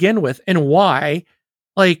portal to begin with, and why?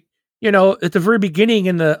 Like, at the very beginning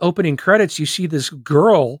in the opening credits, you see this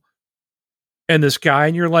girl and this guy,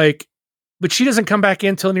 and you're like, but she doesn't come back in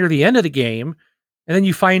until near the end of the game. And then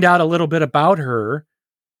you find out a little bit about her.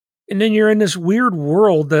 And then you're in this weird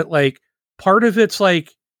world that like part of it's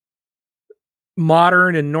like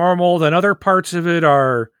modern and normal. Then other parts of it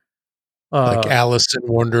are like Alice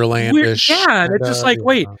in Wonderland-ish. Yeah. And it's just like,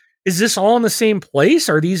 wait, is this all in the same place?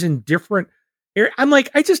 Are these in different areas? I'm like,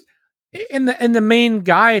 and the main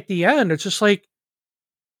guy at the end, it's just like,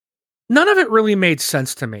 none of it really made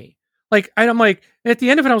sense to me. Like, I'm like, at the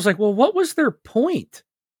end of it, I was like, well, what was their point?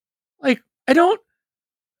 Like,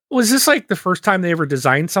 was this like the first time they ever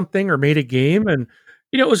designed something or made a game? And,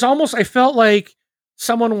 it was almost, I felt like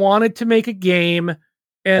someone wanted to make a game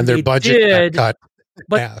and their budget got cut.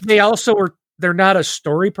 But they also they're not a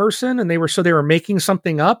story person and they were making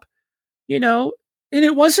something up, and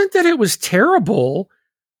it wasn't that it was terrible.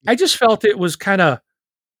 I just felt it was kind of,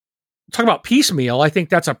 talk about piecemeal. I think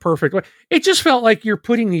that's a perfect way. It just felt like you're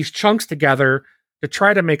putting these chunks together to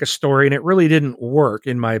try to make a story, and it really didn't work,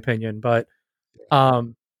 in my opinion. But,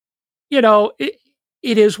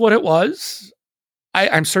 it is what it was.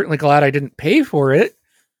 I'm certainly glad I didn't pay for it.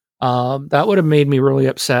 That would have made me really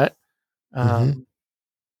upset. But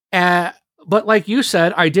like you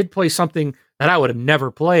said, I did play something that I would have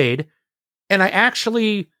never played, and I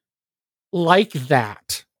actually like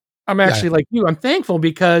that. I'm actually like you. I'm thankful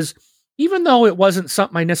because even though it wasn't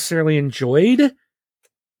something I necessarily enjoyed,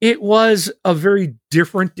 it was a very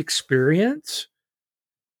different experience.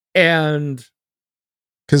 And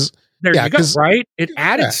because there you go, right? It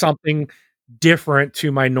added something different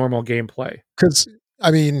to my normal gameplay. Because,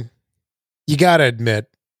 I mean, you got to admit,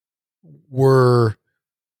 we're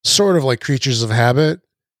sort of like creatures of habit,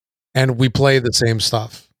 and we play the same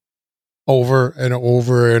stuff over and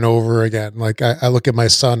over and over again. Like I look at my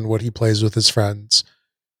son, what he plays with his friends.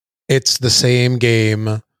 It's the same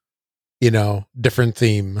game, different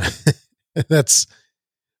theme. That's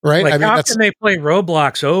right? Like, I mean, how that's can they play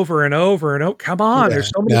Roblox over and over and over? Come on, yeah, there's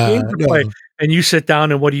so many games to play. no. And you sit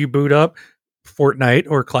down and what do you boot up? Fortnite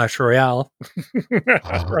or Clash Royale.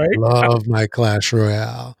 Oh, Right? love my Clash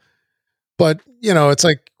Royale. But, it's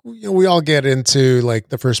like, we all get into like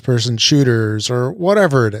the first person shooters or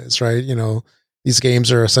whatever it is, right? These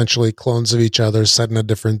games are essentially clones of each other set in a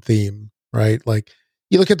different theme, right? Like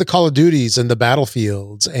you look at the Call of Duties and the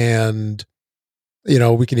Battlefields and,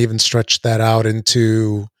 we can even stretch that out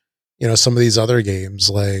into, some of these other games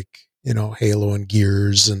like, Halo and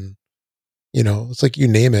Gears and, it's like you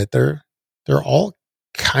name it. They're all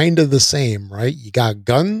kind of the same, right? You got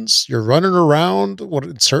guns, you're running around, what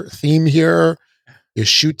insert theme here, you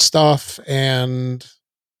shoot stuff and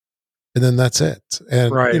then that's it.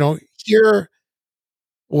 And Right. here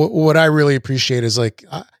what I really appreciate is like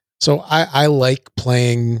so I like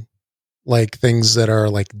playing like things that are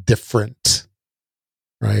like different,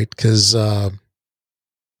 right? Because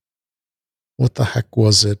what the heck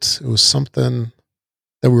was it? It was something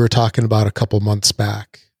that we were talking about a couple months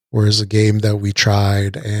back. Whereas a game that we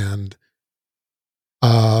tried and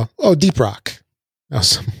Deep Rock. That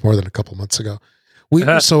was more than a couple months ago. We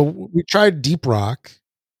tried Deep Rock,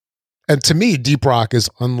 and to me, Deep Rock is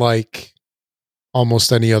unlike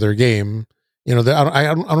almost any other game.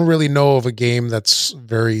 I don't really know of a game that's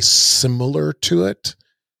very similar to it.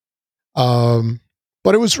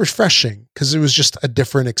 But it was refreshing because it was just a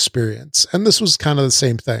different experience, and this was kind of the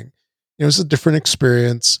same thing. It was a different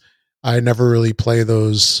experience. I never really play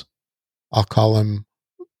those, I'll call them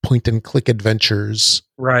point and click adventures,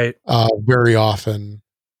 Right. very often.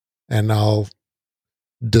 And I'll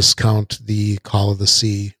discount the Call of the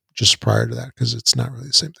Sea just prior to that because it's not really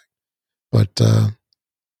the same thing. But,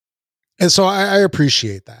 and so I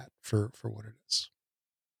appreciate that for what it is.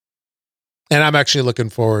 And I'm actually looking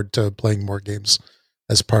forward to playing more games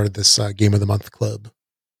as part of this Game of the Month Club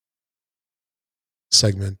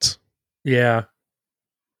segment. Yeah.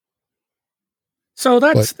 So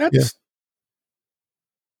that's I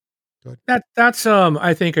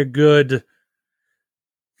think a good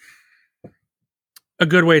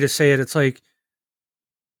way to say it. It's like,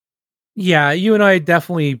 yeah, you and I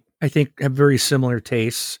definitely, I think, have very similar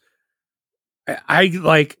tastes. I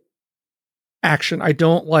like action. I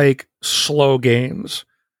don't like slow games.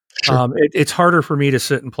 Sure. It's harder for me to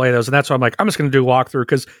sit and play those, and that's why I'm like, I'm just going to do a walkthrough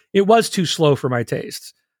because it was too slow for my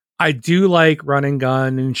tastes. I do like run and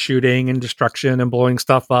gun and shooting and destruction and blowing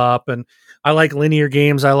stuff up, and I like linear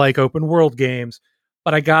games. I like open world games,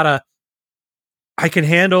 but I can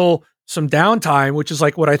handle some downtime, which is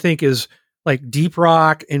like what I think is like Deep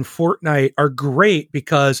Rock and Fortnite are great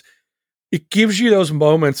because it gives you those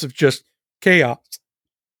moments of just chaos,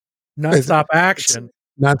 nonstop action.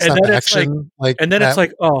 Nonstop action, it's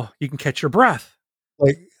like, oh, you can catch your breath.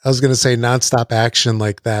 Like I was going to say, nonstop action,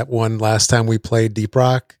 like that one last time we played Deep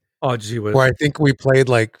Rock. Oh, gee whiz. Where I think we played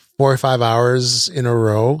like 4 or 5 hours in a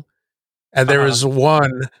row, and there was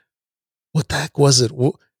one. What the heck was it?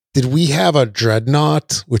 Did we have a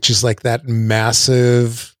dreadnought, which is like that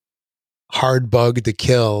massive hard bug to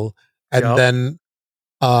kill, and then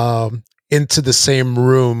into the same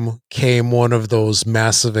room came one of those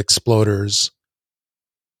massive exploders.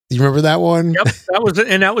 Do you remember that one? Yep,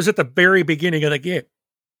 that was at the very beginning of the game.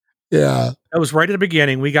 Yeah, that was right at the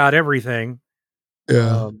beginning. We got everything.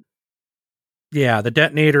 Yeah, the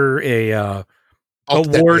detonator, a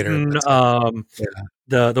warden,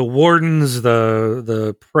 the wardens,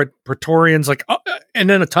 the Praetorians, like, and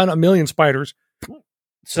then a ton, a million spiders.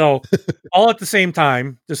 So all at the same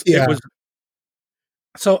time. It was.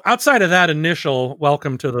 So outside of that initial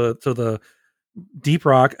welcome to the Deep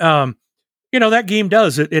Rock, that game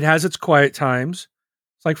does it. It has its quiet times.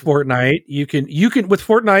 It's like Fortnite. You can with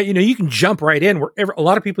Fortnite, you can jump right in where a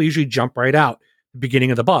lot of people usually jump right out the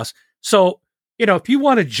beginning of the bus. So, if you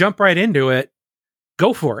want to jump right into it,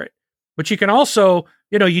 go for it. But you can also,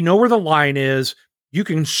 where the line is, you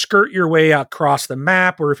can skirt your way across the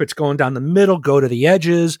map, or if it's going down the middle, go to the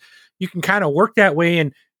edges. You can kind of work that way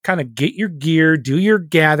and kind of get your gear, do your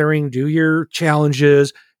gathering, do your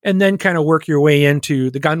challenges, and then kind of work your way into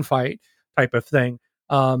the gunfight type of thing.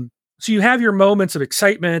 So you have your moments of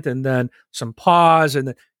excitement and then some pause, and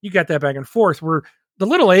then you got that back and forth where the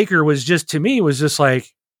Little Acre was just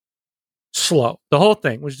like slow. The whole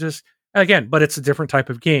thing was just, again, but it's a different type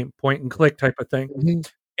of game, point and click type of thing. Mm-hmm.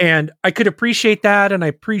 And I could appreciate that. And I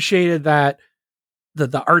appreciated that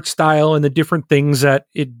the art style and the different things that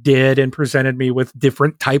it did and presented me with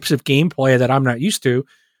different types of gameplay that I'm not used to.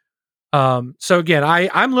 So again,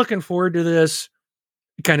 I'm looking forward to this.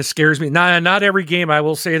 It kind of scares me. Not every game, I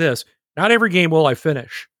will say this, not every game will I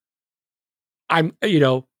finish. I'm,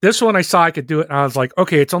 This one I saw I could do it, and I was like,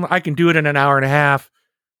 okay, I can do it in an hour and a half,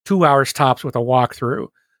 2 hours tops with a walkthrough.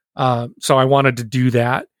 So I wanted to do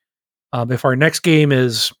that. If our next game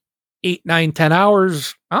is 8, 9, 10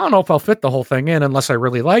 hours, I don't know if I'll fit the whole thing in unless I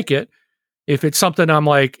really like it. If it's something I'm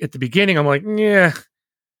like at the beginning, I'm like, yeah,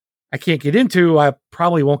 I can't get into, I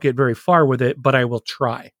probably won't get very far with it, but I will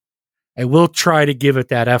try. I will try to give it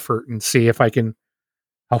that effort and see if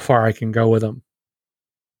how far I can go with them.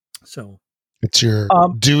 So it's your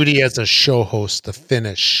duty as a show host to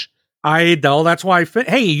finish. I know, that's why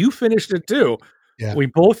hey, you finished it too. Yeah, we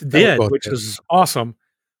both did, which is awesome.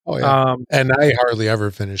 Oh yeah, and I hardly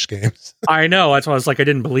ever finish games. I know, that's why I was like, I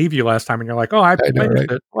didn't believe you last time, and you're like, oh, I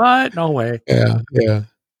finished it. What? No way. Yeah.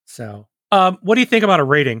 So, what do you think about a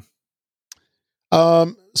rating?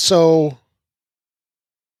 So,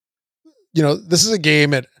 this is a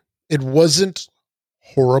game. It wasn't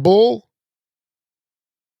horrible.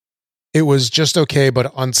 It was just okay,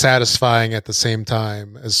 but unsatisfying at the same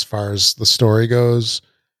time as far as the story goes.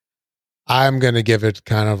 I'm going to give it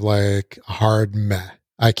kind of like a hard meh.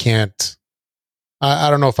 I can't. I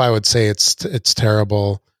don't know if I would say it's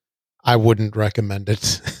terrible. I wouldn't recommend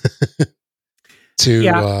it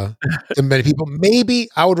to many people. Maybe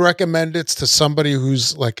I would recommend it to somebody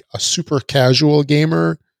who's like a super casual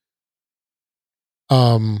gamer.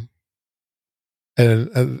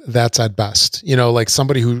 And that's at best, like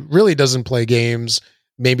somebody who really doesn't play games.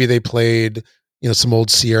 Maybe they played, some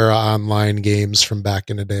old Sierra Online games from back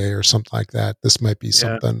in the day or something like that. This might be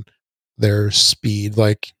something their speed,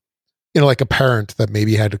 like, like a parent that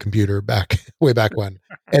maybe had a computer way back when.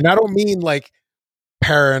 And I don't mean like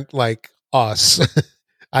parent like us.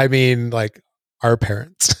 I mean like our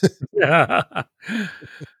parents. Yeah.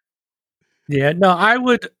 No, I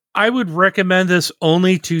would recommend this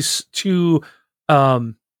only to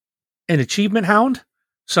an achievement hound.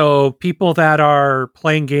 So people that are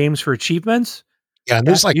playing games for achievements. Yeah, and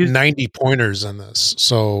there's like 90 pointers in this.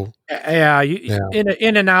 So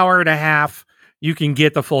in an hour and a half, you can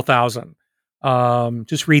get the full 1,000.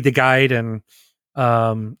 Just read the guide, and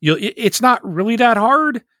it's not really that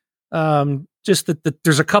hard. Just that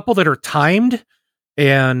there's a couple that are timed,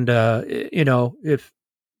 and if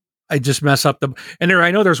I just mess up them, and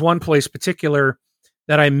I know there's one place particular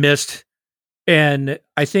that I missed. And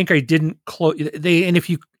I think I didn't close and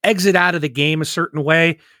if you exit out of the game a certain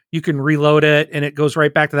way, you can reload it and it goes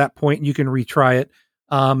right back to that point and you can retry it.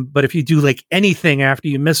 But if you do like anything after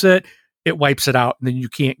you miss it, it wipes it out and then you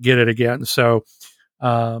can't get it again. So,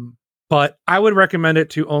 but I would recommend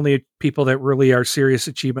it to only people that really are serious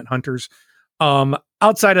achievement hunters.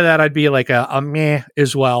 Outside of that, I'd be like a meh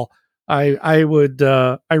as well. I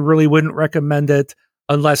really wouldn't recommend it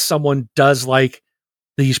unless someone does like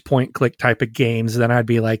these point click type of games. Then I'd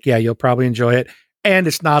be like, yeah, you'll probably enjoy it. And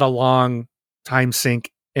it's not a long time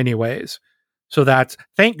sink anyways. So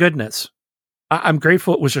thank goodness. I'm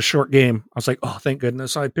grateful it was a short game. I was like, oh, thank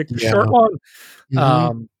goodness I picked a short one.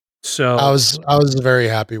 Mm-hmm. So I was very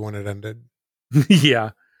happy when it ended.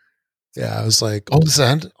 Yeah. I was like, oh, this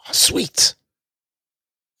end? Oh, sweet.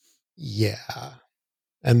 Yeah.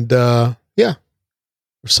 And there's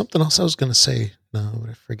something else I was going to say. No, but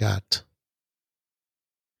I forgot.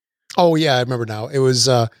 Oh yeah, I remember now. It was,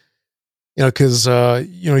 because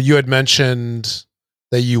you had mentioned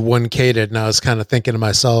that you 1K'd it, and I was kind of thinking to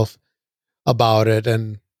myself about it,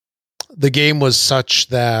 and the game was such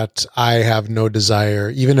that I have no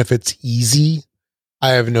desire, even if it's easy,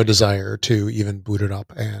 I have no desire to even boot it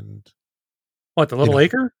up. And what, the Little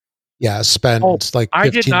Acre? Yeah, spend like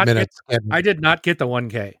 15 minutes. I did not get the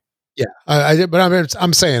 1K. Yeah, I did, but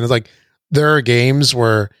I'm saying it's like there are games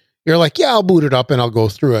where you're like, yeah, I'll boot it up and I'll go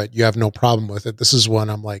through it. You have no problem with it. This is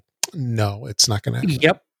one I'm like, no, it's not going to happen.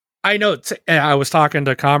 Yep. I know. I was talking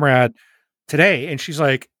to Comrade today and she's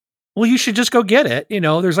like, well, you should just go get it.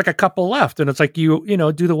 There's like a couple left. And it's like, do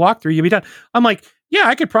the walkthrough, you'll be done. I'm like, yeah,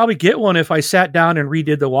 I could probably get one if I sat down and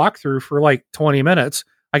redid the walkthrough for like 20 minutes.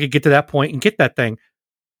 I could get to that point and get that thing.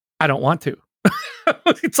 I don't want to.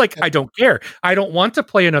 It's like, I don't care. I don't want to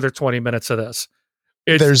play another 20 minutes of this.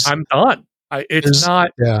 I'm done. It's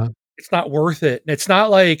not worth it. It's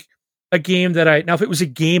not like a game that now if it was a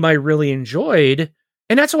game I really enjoyed,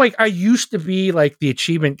 and that's like, I used to be like the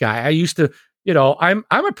achievement guy. I used to, I'm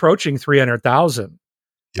approaching 300,000.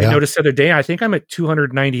 Yeah. I noticed the other day, I think I'm at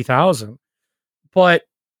 290,000, but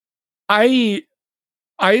I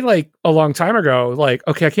like a long time ago, like,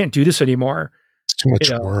 okay, I can't do this anymore. It's too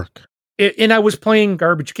much work. And I was playing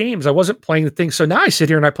garbage games. I wasn't playing the thing. So now I sit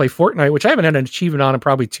here and I play Fortnite, which I haven't had an achievement on in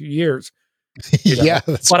probably 2 years. Yeah,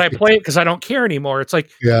 but I play it because I don't care anymore. It's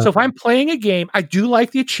like, so if I'm playing a game, I do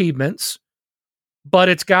like the achievements, but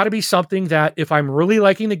it's got to be something that if I'm really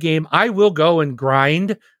liking the game, I will go and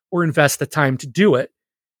grind or invest the time to do it.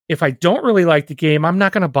 If I don't really like the game, I'm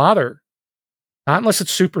not going to bother. Not unless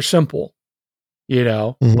it's super simple,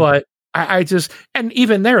 but I just, and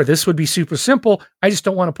even there, this would be super simple. I just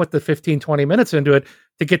don't want to put the 15, 20 minutes into it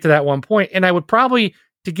to get to that one point. And I would probably,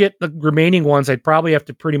 to get the remaining ones, I'd probably have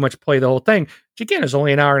to pretty much play the whole thing, which again is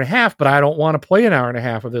only an hour and a half, but I don't want to play an hour and a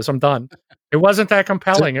half of this. I'm done. It wasn't that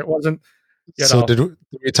compelling. It wasn't, So did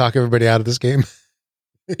we talk everybody out of this game?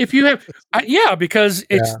 If you have, because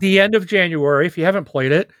it's the end of January. If you haven't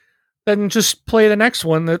played it, then just play the next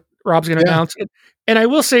one that Rob's going to announce. And I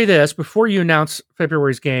will say this before you announce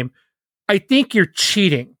February's game, I think you're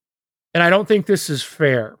cheating, and I don't think this is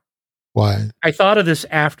fair. Why? I thought of this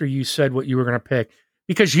after you said what you were going to pick,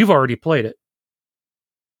 because you've already played it.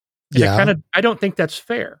 And I don't think that's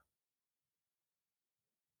fair.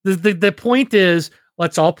 The point is,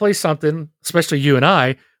 let's all play something, especially you and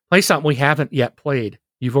I, play something we haven't yet played.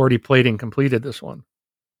 You've already played and completed this one.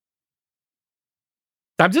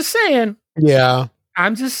 I'm just saying. Yeah.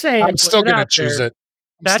 I'm just saying. I'm still going to choose it.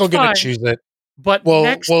 I'm still going to choose it. But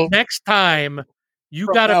next time, you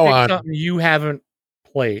got to pick something you haven't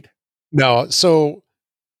played. No, so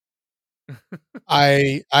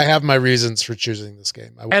I have my reasons for choosing this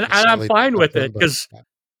game. And I'm fine with it, because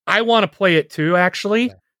I want to play it too, actually.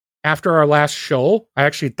 Yeah. After our last show, I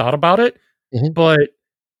actually thought about it, but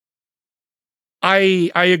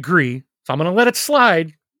I agree. So I'm going to let it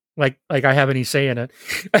slide, like I have any say in it.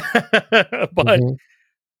 But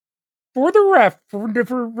for the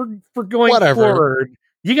for going forward,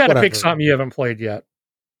 you got to pick something you haven't played yet.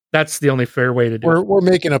 That's the only fair way to do it. We're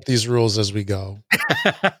making up these rules as we go.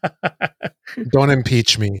 Don't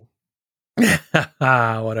impeach me.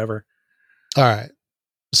 Whatever. All right.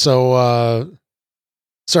 So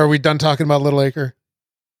are we done talking about Little Acre?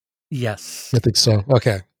 Yes. I think so.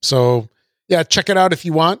 Okay. So yeah, check it out if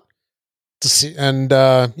you want to see, and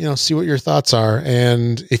see what your thoughts are.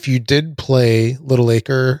 And if you did play Little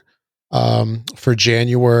Acre for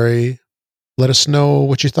January, let us know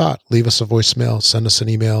what you thought. Leave us a voicemail, send us an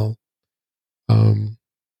email.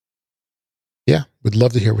 We'd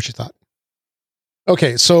love to hear what you thought.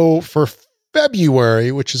 Okay, so for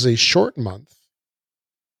February, which is a short month,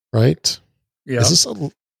 right? Yeah. This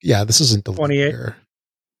isn't the 28 leap year.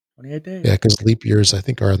 28 days. Yeah, because leap years, I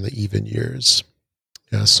think, are on the even years.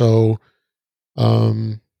 Yeah, so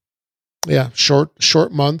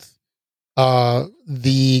short month.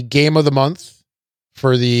 The game of the month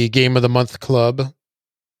for the Game of the Month Club,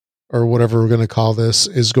 or whatever we're going to call this,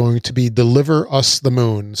 is going to be Deliver Us the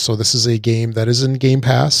Moon. So this is a game that is in Game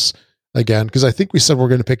Pass again, because I think we said we're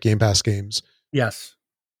going to pick Game Pass games. Yes.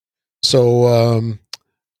 So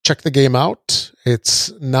check the game out.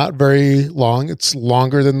 It's not very long. It's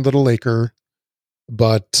longer than Little Acre,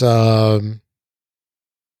 but play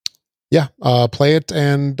it,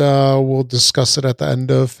 and we'll discuss it at the end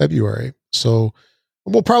of February. So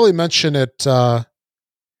we'll probably mention it.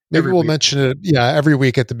 Maybe we'll mention it, every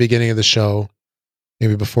week at the beginning of the show,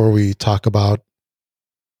 maybe before we talk about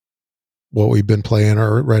what we've been playing,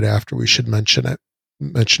 or right after. We should mention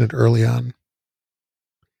it early on.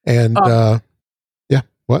 And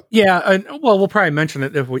what? Yeah, we'll probably mention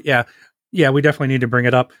it if we we definitely need to bring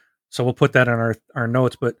it up. So we'll put that on our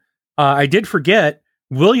notes. But I did forget,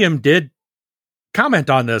 William did comment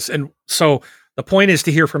on this, and so the point is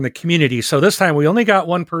to hear from the community. So this time we only got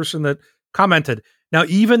one person that commented. Now,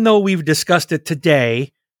 even though we've discussed it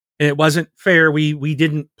today, and it wasn't fair, we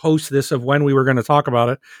didn't post this of when we were going to talk about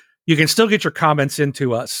it, you can still get your comments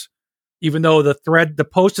into us. Even though the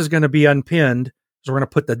post is going to be unpinned, so we're going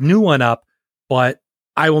to put the new one up, but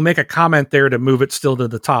I will make a comment there to move it still to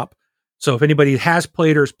the top. So if anybody has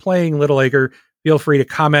played or is playing Little Acre, feel free to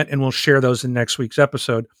comment, and we'll share those in next week's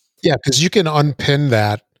episode. Yeah, because you can unpin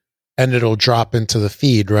that, and it'll drop into the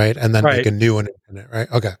feed, right? And then make a new one in it, right?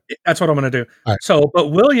 Okay. That's what I'm going to do. All right. So, but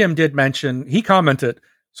William did mention, he commented,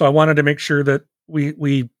 so I wanted to make sure that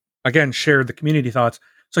we again shared the community thoughts.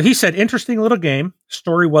 So he said, interesting little game.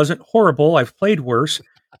 Story wasn't horrible. I've played worse.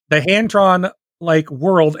 The hand-drawn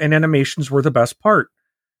world and animations were the best part.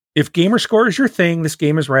 If gamer score is your thing, this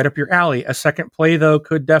game is right up your alley. A second play, though,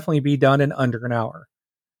 could definitely be done in under an hour.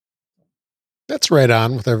 That's right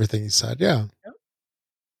on with everything he said. Yeah. Yep.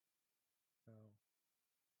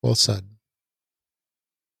 Well said.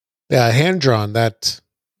 Yeah, hand-drawn, that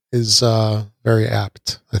is very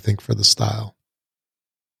apt, I think, for the style.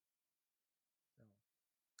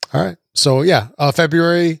 All right. So,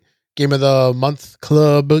 February Game of the Month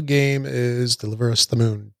Club game is Deliver Us the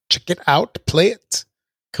Moon. Check it out, play it,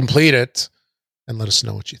 complete it, and let us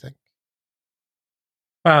know what you think.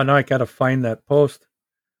 Wow, now I gotta find that post.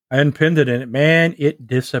 I unpinned it and man, it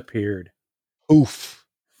disappeared. Oof.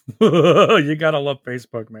 You gotta love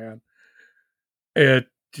Facebook, man. It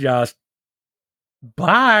just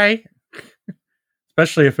bye.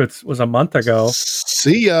 Especially if it was a month ago.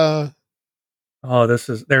 See ya. Oh,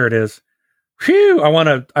 there it is. Phew! I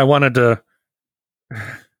wanted to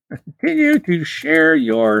continue to share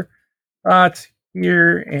your thoughts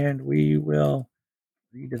here, and we will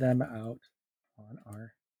read them out on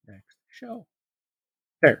our next show.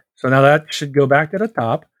 There. So now that should go back to the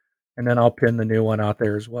top, and then I'll pin the new one out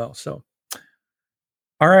there as well. So,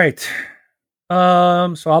 all right.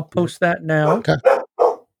 So I'll post that now. Okay.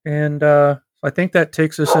 And I think that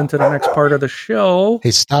takes us into the next part of the show.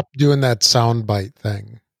 Hey, stop doing that soundbite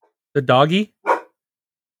thing. The doggy?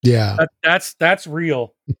 Yeah. That's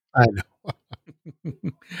real. I know.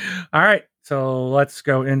 All right. So let's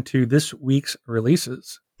go into this week's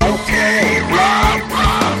releases. Okay, Rob,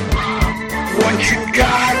 what you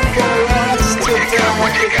got for us today?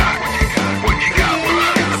 What you got for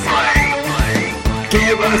us to play?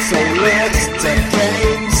 Give us a list of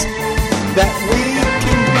games that we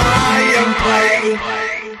can buy and play.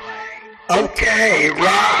 Okay,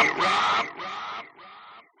 Rob.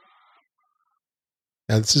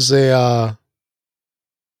 Yeah, this is a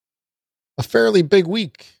fairly big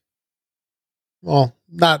week. Well,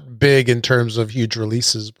 not big in terms of huge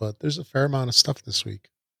releases, but there's a fair amount of stuff this week.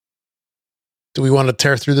 Do we want to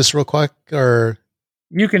tear through this real quick, or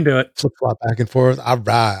you can do it? Flip flop back and forth. All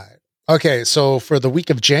right. Okay, so for the week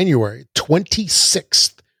of January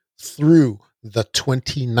 26th through the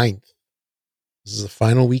 29th, this is the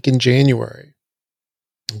final week in January.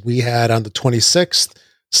 We had on the 26th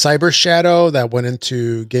Cyber Shadow that went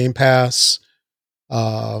into Game Pass.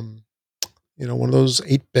 One of those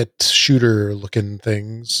 8-bit shooter looking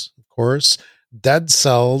things, of course. Dead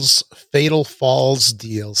Cells Fatal Falls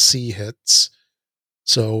DLC hits.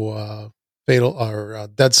 So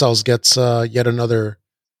Dead Cells gets yet another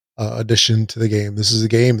addition to the game. This is a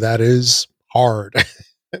game that is hard.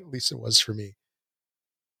 At least it was for me.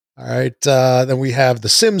 All right. Then we have The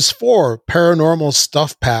Sims 4 Paranormal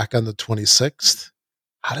Stuff Pack on the 26th.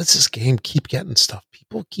 How does this game keep getting stuff?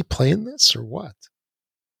 People keep playing this or what?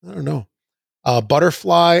 I don't know.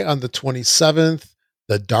 Butterfly on the 27th.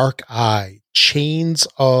 The Dark Eye Chains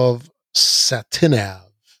of Satinav.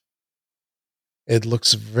 It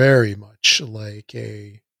looks very much like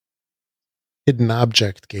a hidden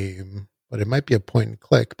object game, but it might be a point and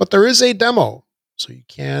click. But there is a demo, so you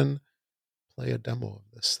can play a demo of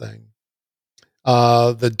this thing.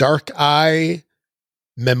 The Dark Eye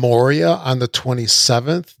Memoria on the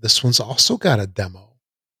 27th. This one's also got a demo.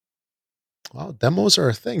 Well, demos are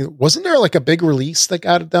a thing. Wasn't there like a big release that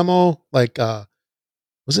got a demo? Like,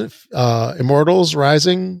 wasn't it Immortals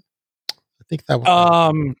Rising? I think that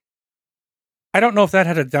was. I don't know if that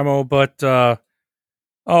had a demo, but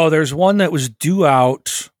there's one that was due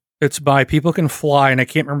out. It's by People Can Fly, and I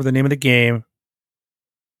can't remember the name of the game.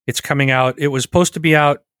 It's coming out. It was supposed to be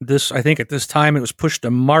out I think at this time. It was pushed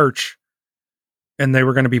to March, and they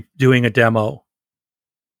were going to be doing a demo.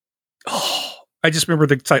 Oh, I just remember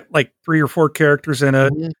the like 3 or 4 characters in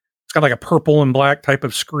it. Mm-hmm. It's got like a purple and black type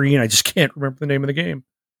of screen. I just can't remember the name of the game.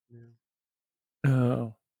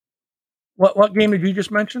 What game did you just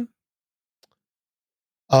mention?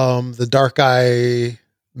 The Dark Eye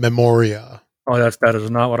Memoria. Oh, that is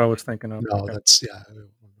not what I was thinking of. No, okay. That's yeah.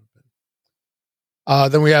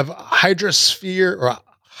 Then we have Hydrosphere, or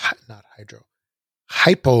not Hydro,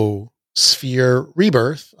 Hyposphere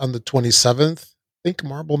Rebirth on the 27th. Think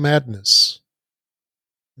Marble Madness.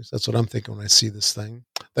 At least that's what I'm thinking when I see this thing.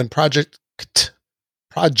 Then Project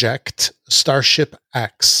Starship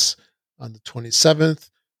X on the 27th.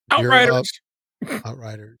 Outriders.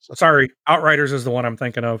 Sorry, Outriders is the one I'm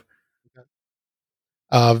thinking of.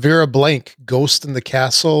 Vera Blank, Ghost in the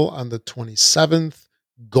Castle on the 27th.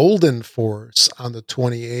 Golden Force on the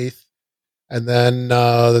 28th. And then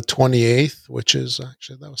the 28th, which is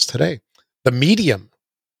actually, that was today. The Medium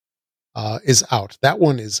is out. That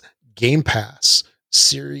one is Game Pass,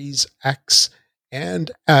 Series X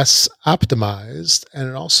and S optimized, and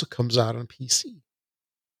it also comes out on PC.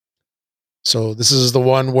 So this is the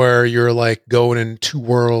one where you're like going in 2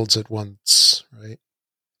 worlds at once, right?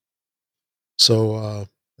 So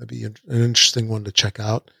that'd be an interesting one to check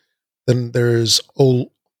out. Then there's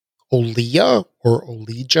Olija or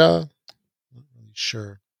Olija. Not really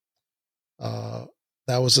sure. That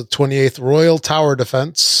was the 28th. Royal Tower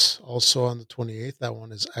Defense, also on the 28th. That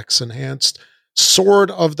one is X enhanced. Sword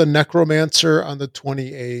of the Necromancer on the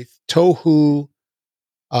 28th. Touhou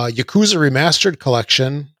Yakuza Remastered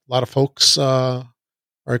Collection. A lot of folks are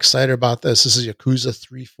are excited about this. This is Yakuza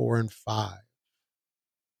 3, 4, and 5.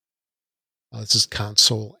 This is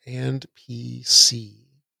console and PC.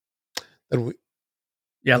 Then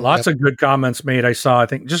Lots of good comments made. I saw, I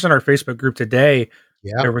think, just in our Facebook group today,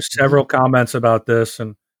 there were several comments about this,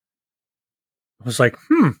 and I was like,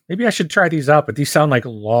 maybe I should try these out, but these sound like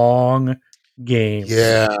long games.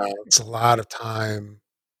 Yeah, it's a lot of time.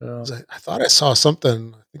 I thought I saw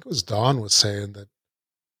something, I think it was Dawn was saying that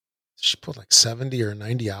she put like 70 or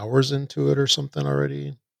 90 hours into it or something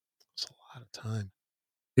already. It's a lot of time.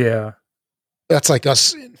 Yeah. That's like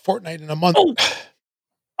us in Fortnite in a month.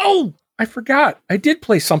 Oh, I forgot. I did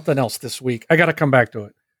play something else this week. I got to come back to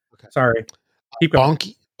it. Okay. Sorry. Keep going.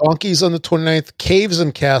 Bonkies on the 29th. Caves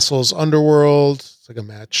and Castles, Underworld. It's like a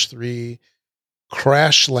match 3.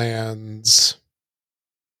 Crashlands.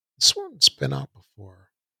 This one's been out before.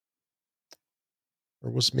 Or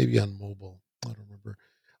was maybe on mobile. I don't remember.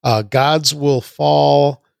 Gods Will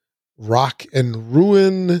Fall, Rock and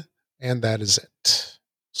Ruin, and that is it.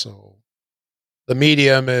 So the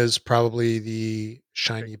medium is probably the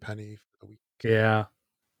shiny penny for the week. Yeah.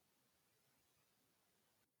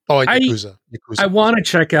 Oh, and Yakuza. I want to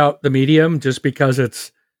check out the medium just because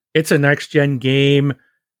it's a next gen game.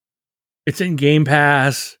 It's in Game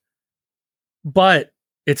Pass, but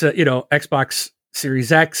it's a Xbox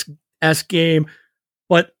Series X game.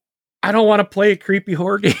 But I don't want to play a creepy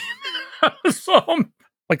horror game, so I'm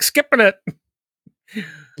like skipping it.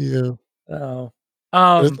 Yeah. Oh.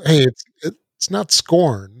 Hey, it's not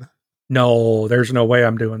Scorn. No, there's no way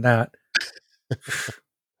I'm doing that.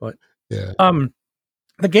 But yeah.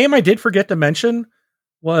 The game I did forget to mention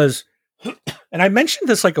was, and I mentioned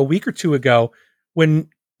this like a week or two ago when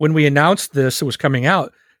we announced this, it was coming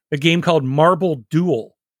out, a game called Marble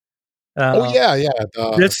Duel.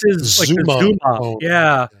 This is like the Zuma. Clone.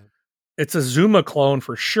 Yeah. It's a Zuma clone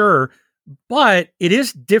for sure, but it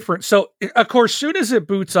is different. So, of course, soon as it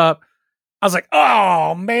boots up, I was like,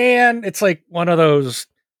 oh, man, it's like one of those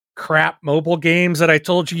crap mobile games that I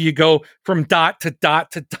told you go from dot to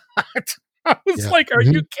dot to dot. I was like, are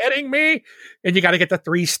you kidding me? And you got to get the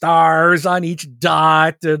 3 stars on each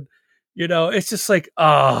dot. And, it's just like,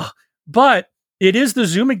 but it is the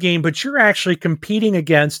Zuma game, but you're actually competing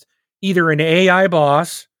against either an AI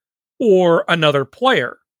boss or another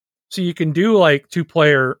player. So you can do like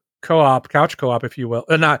 2-player co-op, couch co-op, if you will.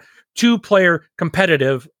 Not 2-player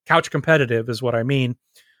competitive, couch competitive is what I mean.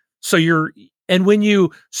 So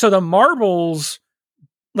the marbles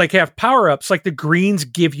like have power-ups, like the greens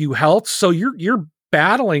give you health. So you're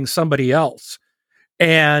battling somebody else.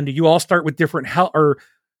 And you all start with different health, or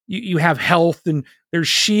you have health, and there's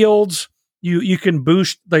shields. You can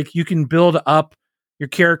boost, like you can build up your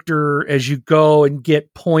character as you go and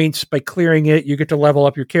get points by clearing it. You get to level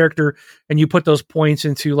up your character, and you put those points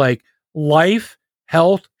into like life,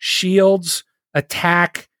 health, shields,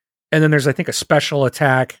 attack, and then there's I think a special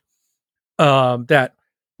attack that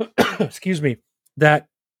excuse me, that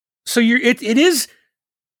so it's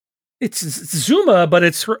Zuma, but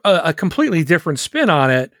it's a completely different spin on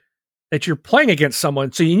it, that you're playing against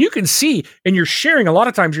someone. So you can see, and you're sharing a lot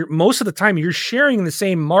of times, most of the time you're sharing the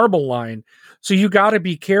same marble line. So you got to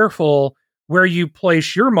be careful where you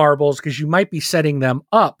place your marbles, because you might be setting them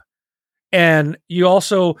up. And you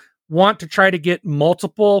also want to try to get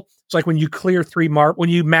multiple. It's like when you clear when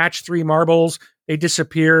you match 3 marbles, they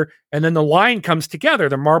disappear, and then the line comes together.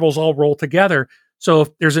 The marbles all roll together. So if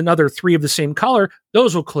there's another 3 of the same color,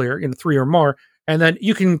 those will clear in 3 or more. And then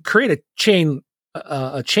you can create a chain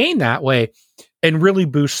that way and really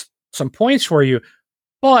boost some points for you.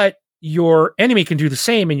 But your enemy can do the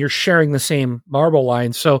same, and you're sharing the same marble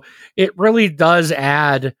line. So it really does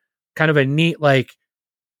add kind of a neat,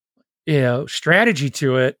 strategy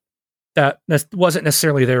to it that wasn't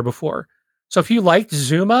necessarily there before. So if you liked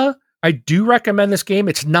Zuma, I do recommend this game.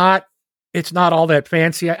 It's not all that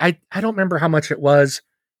fancy. I don't remember how much it was.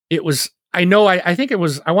 It was, I think it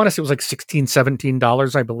was, I want to say it was like $16,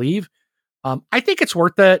 $17, I believe. I think it's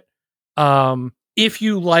worth it. If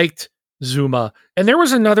you liked Zuma. And there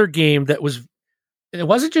was another game it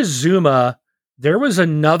wasn't just Zuma. There was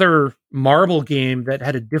another marble game that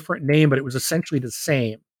had a different name, but it was essentially the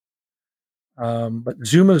same. But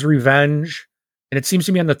Zuma's Revenge, and it seems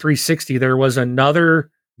to me on the 360, there was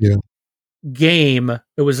another game.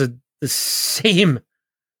 It was the same,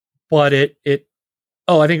 but I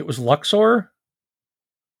think it was Luxor.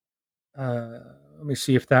 Let me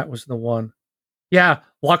see if that was the one. Yeah,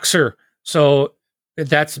 Luxor. So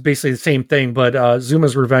that's basically the same thing, but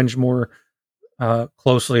Zuma's Revenge more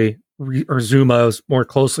closely, or Zuma's more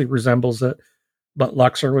closely resembles it, but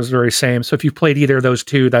Luxor was very same. So if you played either of those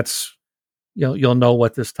two, that's you'll know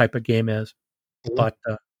what this type of game is. but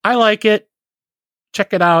I like it.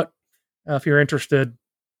 Check it out if you're interested.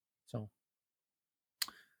 So,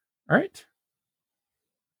 all right.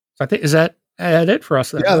 So I think is that it for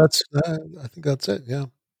us then? Yeah, that's. I think that's it. Yeah.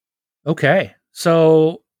 Okay.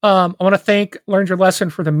 So I want to thank Learn Your Lesson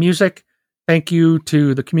for the music. Thank you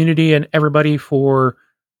to the community and everybody for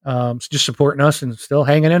just supporting us and still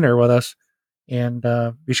hanging in there with us. And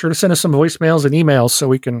be sure to send us some voicemails and emails so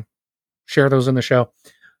we can share those in the show.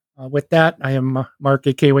 With that, I am Mark,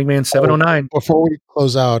 aka Wingman 709. Before we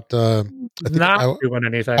close out, Not doing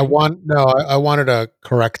anything. I wanted to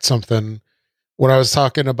correct something. When I was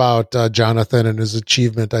talking about Jonathan and his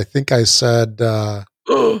achievement, I think I said that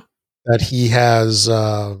he has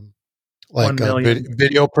like a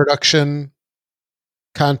video production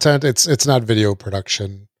content. It's not video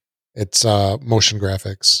production. It's motion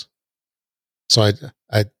graphics. So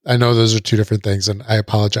I know those are two different things, and I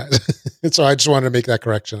apologize. So I just wanted to make that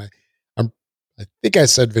correction. I think I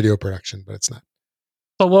said video production, but it's not.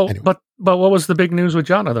 Anyway. But what was the big news with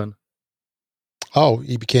Jonathan? Oh,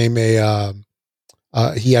 he became a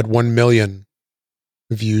he had 1 million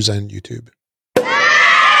views on YouTube. Oh,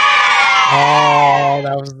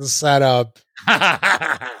 that was the setup.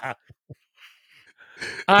 I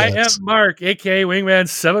am Mark, aka Wingman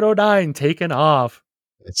 709, taking off.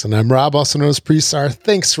 And I'm Rob, also known as Pre-Star.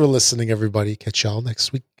 Thanks for listening, everybody. Catch y'all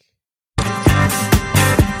next week.